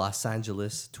went to Los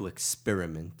Angeles to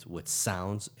experiment with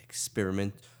sounds,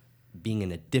 experiment being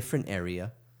in a different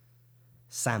area,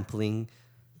 sampling,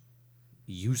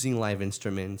 using live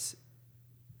instruments,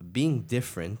 being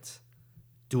different,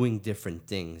 doing different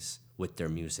things with their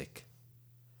music.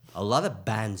 A lot of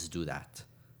bands do that.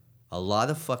 A lot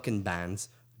of fucking bands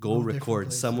go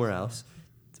record somewhere else,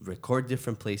 record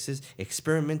different places,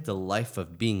 experiment the life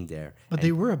of being there. But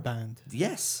they were a band.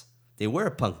 Yes. They were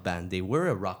a punk band. They were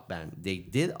a rock band. They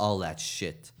did all that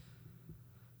shit.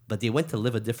 But they went to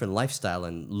live a different lifestyle,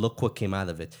 and look what came out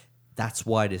of it. That's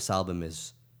why this album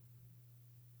is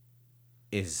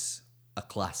a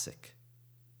classic.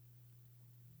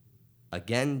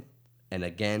 Again and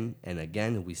again and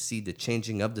again, we see the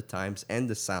changing of the times and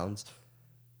the sounds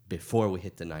before we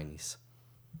hit the 90s.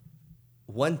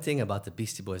 One thing about the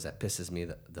Beastie Boys that pisses me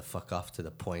the fuck off to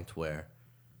the point where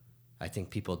I think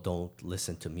people don't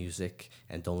listen to music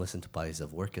and don't listen to bodies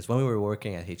of work is when we were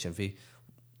working at HMV,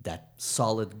 that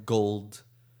Solid Gold,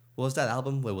 what was that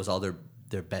album? It was all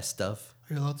their best stuff.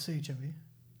 Are you allowed to say HMV?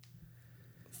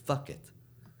 Fuck it.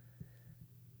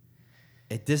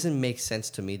 It doesn't make sense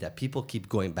to me that people keep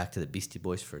going back to the Beastie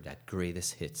Boys for that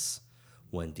greatest hits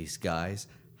when these guys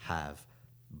have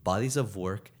bodies of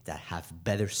work that have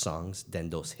better songs than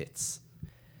those hits.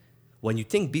 When you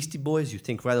think Beastie Boys, you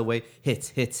think right away,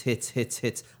 hits.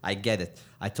 I get it.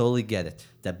 I totally get it.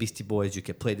 That Beastie Boys, you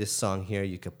could play this song here,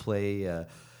 you could play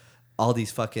all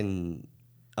these fucking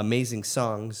amazing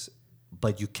songs,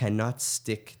 but you cannot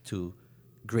stick to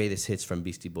greatest hits from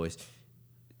Beastie Boys.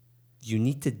 You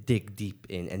need to dig deep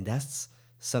in, and that's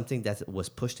something that was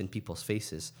pushed in people's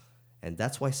faces. And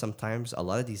that's why sometimes a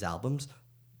lot of these albums,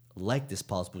 like this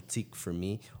Paul's Boutique for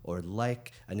me, or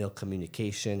like Anil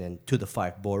Communication and To the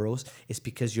Five Boroughs, it's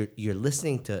because you're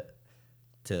listening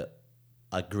to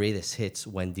a greatest hits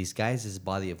when these guys'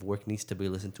 body of work needs to be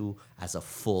listened to as a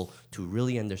full to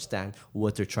really understand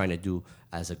what they're trying to do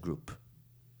as a group.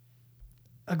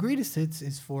 A greatest hits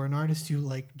is for an artist you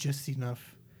like just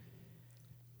enough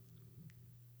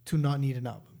to not need an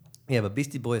album. Yeah, but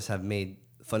Beastie Boys have made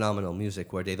phenomenal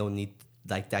music where they don't need,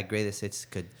 like, that greatest hits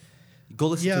could go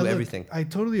listen to everything. I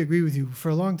totally agree with you. For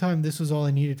a long time, this was all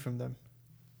I needed from them.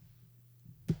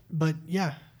 But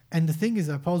yeah, and the thing is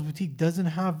that Paul's Boutique doesn't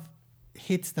have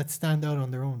hits that stand out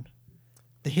on their own.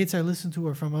 The hits I listen to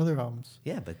are from other albums.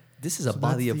 Yeah, but this is a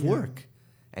body of work.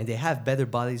 And they have better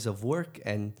bodies of work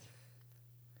and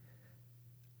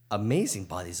amazing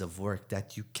bodies of work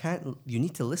that you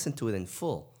need to listen to it in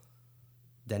full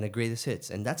than the greatest hits.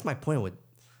 And that's my point with,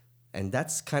 and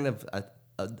that's kind of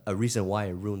a reason why I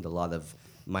ruined a lot of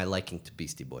my liking to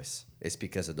Beastie Boys. It's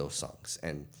because of those songs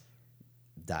and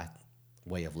that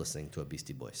way of listening to a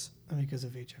Beastie Boys. And because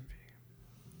of HMV.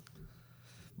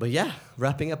 But yeah,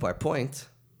 wrapping up our point.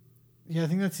 Yeah, I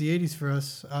think that's the 80s for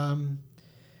us.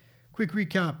 Quick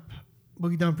recap.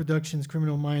 Boogie Down Productions,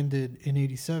 Criminal Minded in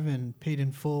 87. Paid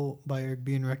in Full by Eric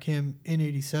B. and Rakim in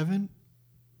 87.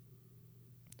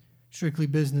 Strictly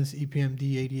Business,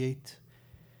 EPMD 88.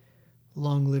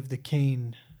 Long Live the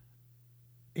Kane,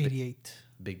 88.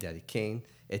 Big Daddy Kane.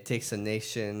 It Takes a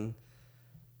Nation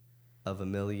of a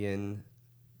Million,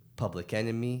 Public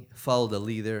Enemy. Follow the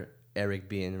Leader, Eric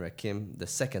B. and Rakim, the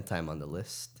second time on the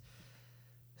list.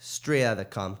 Straight Outta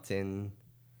Compton,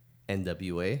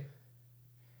 NWA.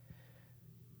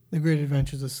 The Great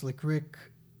Adventures of Slick Rick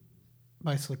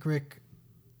by Slick Rick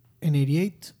in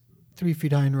 88. 3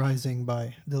 Feet High and Rising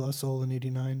by De La Soul in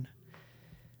 89.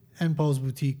 And Paul's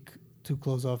Boutique to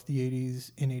close off the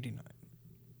 80s in 89.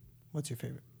 What's your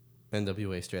favorite?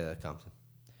 NWA, Straight Outta Compton.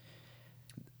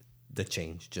 The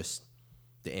change, just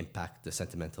the impact, the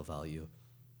sentimental value,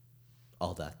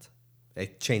 all that.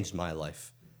 It changed my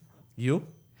life. You?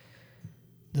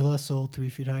 De La Soul, 3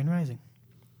 Feet High and Rising.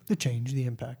 The change, the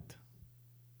impact.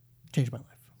 Changed my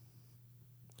life.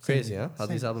 Crazy, huh? How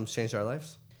these albums changed our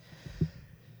lives?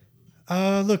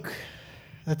 Look,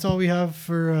 that's all we have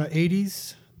for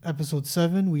 80s, episode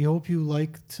 7. We hope you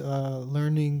liked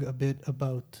learning a bit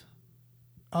about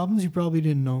albums you probably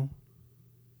didn't know.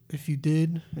 If you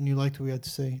did and you liked what we had to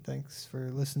say, thanks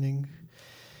for listening.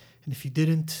 And if you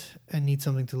didn't and need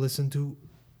something to listen to,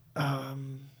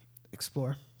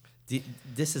 explore.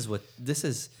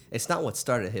 It's not what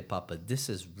started hip hop, but this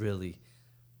is really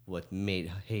what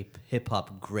made hip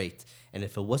hop great. And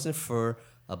if it wasn't for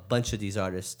a bunch of these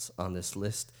artists on this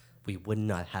list, we would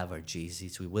not have our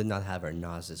Jay-Z's, we would not have our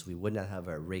Nas's, we would not have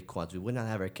our Raekwons, we would not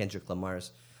have our Kendrick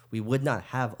Lamar's, we would not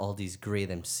have all these great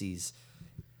MCs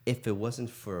if it wasn't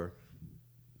for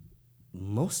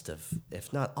most of,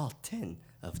 if not all 10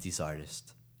 of these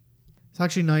artists. It's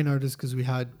actually 9 artists because we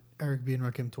had Eric B. and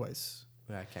Rakim twice.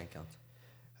 Yeah, I can't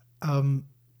count.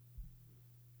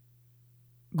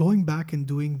 Going back and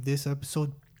doing this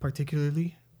episode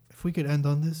particularly, if we could end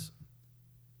on this,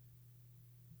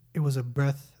 it was a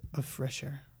breath of fresh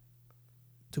air.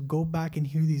 to go back and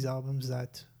hear these albums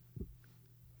that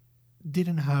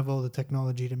didn't have all the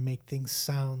technology to make things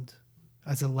sound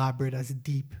as elaborate, as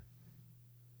deep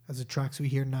as the tracks we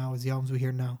hear now, as the albums we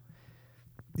hear now.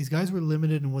 These guys were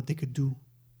limited in what they could do.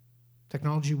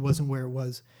 Technology wasn't where it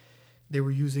was. They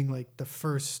were using like the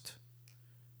first,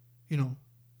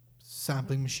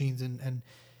 sampling machines and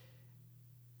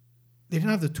they didn't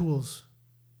have the tools.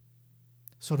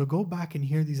 So to go back and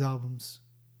hear these albums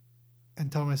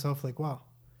and tell myself like, wow,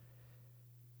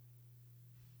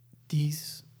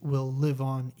 these will live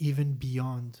on even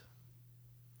beyond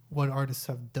what artists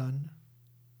have done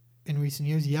in recent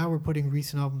years. Yeah, we're putting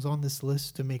recent albums on this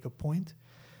list to make a point.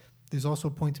 There's also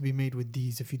a point to be made with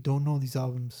these. If you don't know these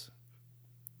albums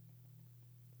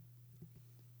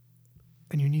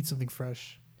and you need something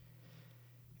fresh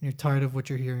and you're tired of what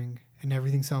you're hearing and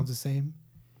everything sounds the same,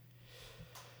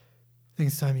 I think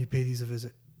it's time you pay these a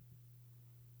visit.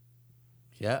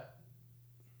 Yeah.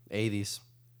 80s.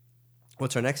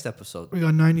 What's our next episode? We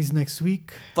got 90s next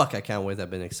week. Fuck, I can't wait.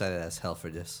 I've been excited as hell for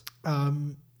this.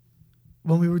 When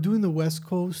we were doing the West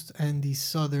Coast and the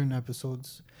Southern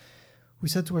episodes, we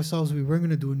said to ourselves we were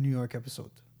going to do a New York episode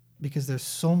because there's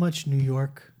so much New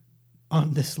York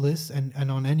on this list and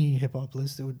on any hip-hop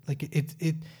list. It would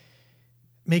it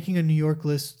making a New York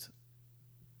list,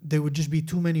 there would just be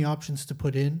too many options to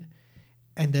put in,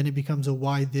 and then it becomes a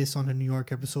why this on a New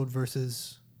York episode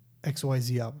versus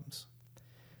XYZ albums.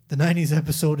 The 90s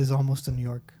episode is almost a New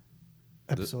York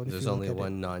episode. There's only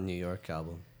one non-New York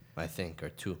album, I think, or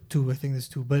two. I think there's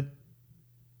two, but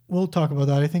we'll talk about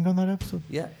that, I think, on that episode.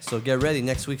 Yeah, so get ready.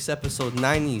 Next week's episode,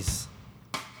 90s.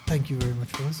 Thank you very much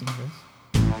for listening, guys.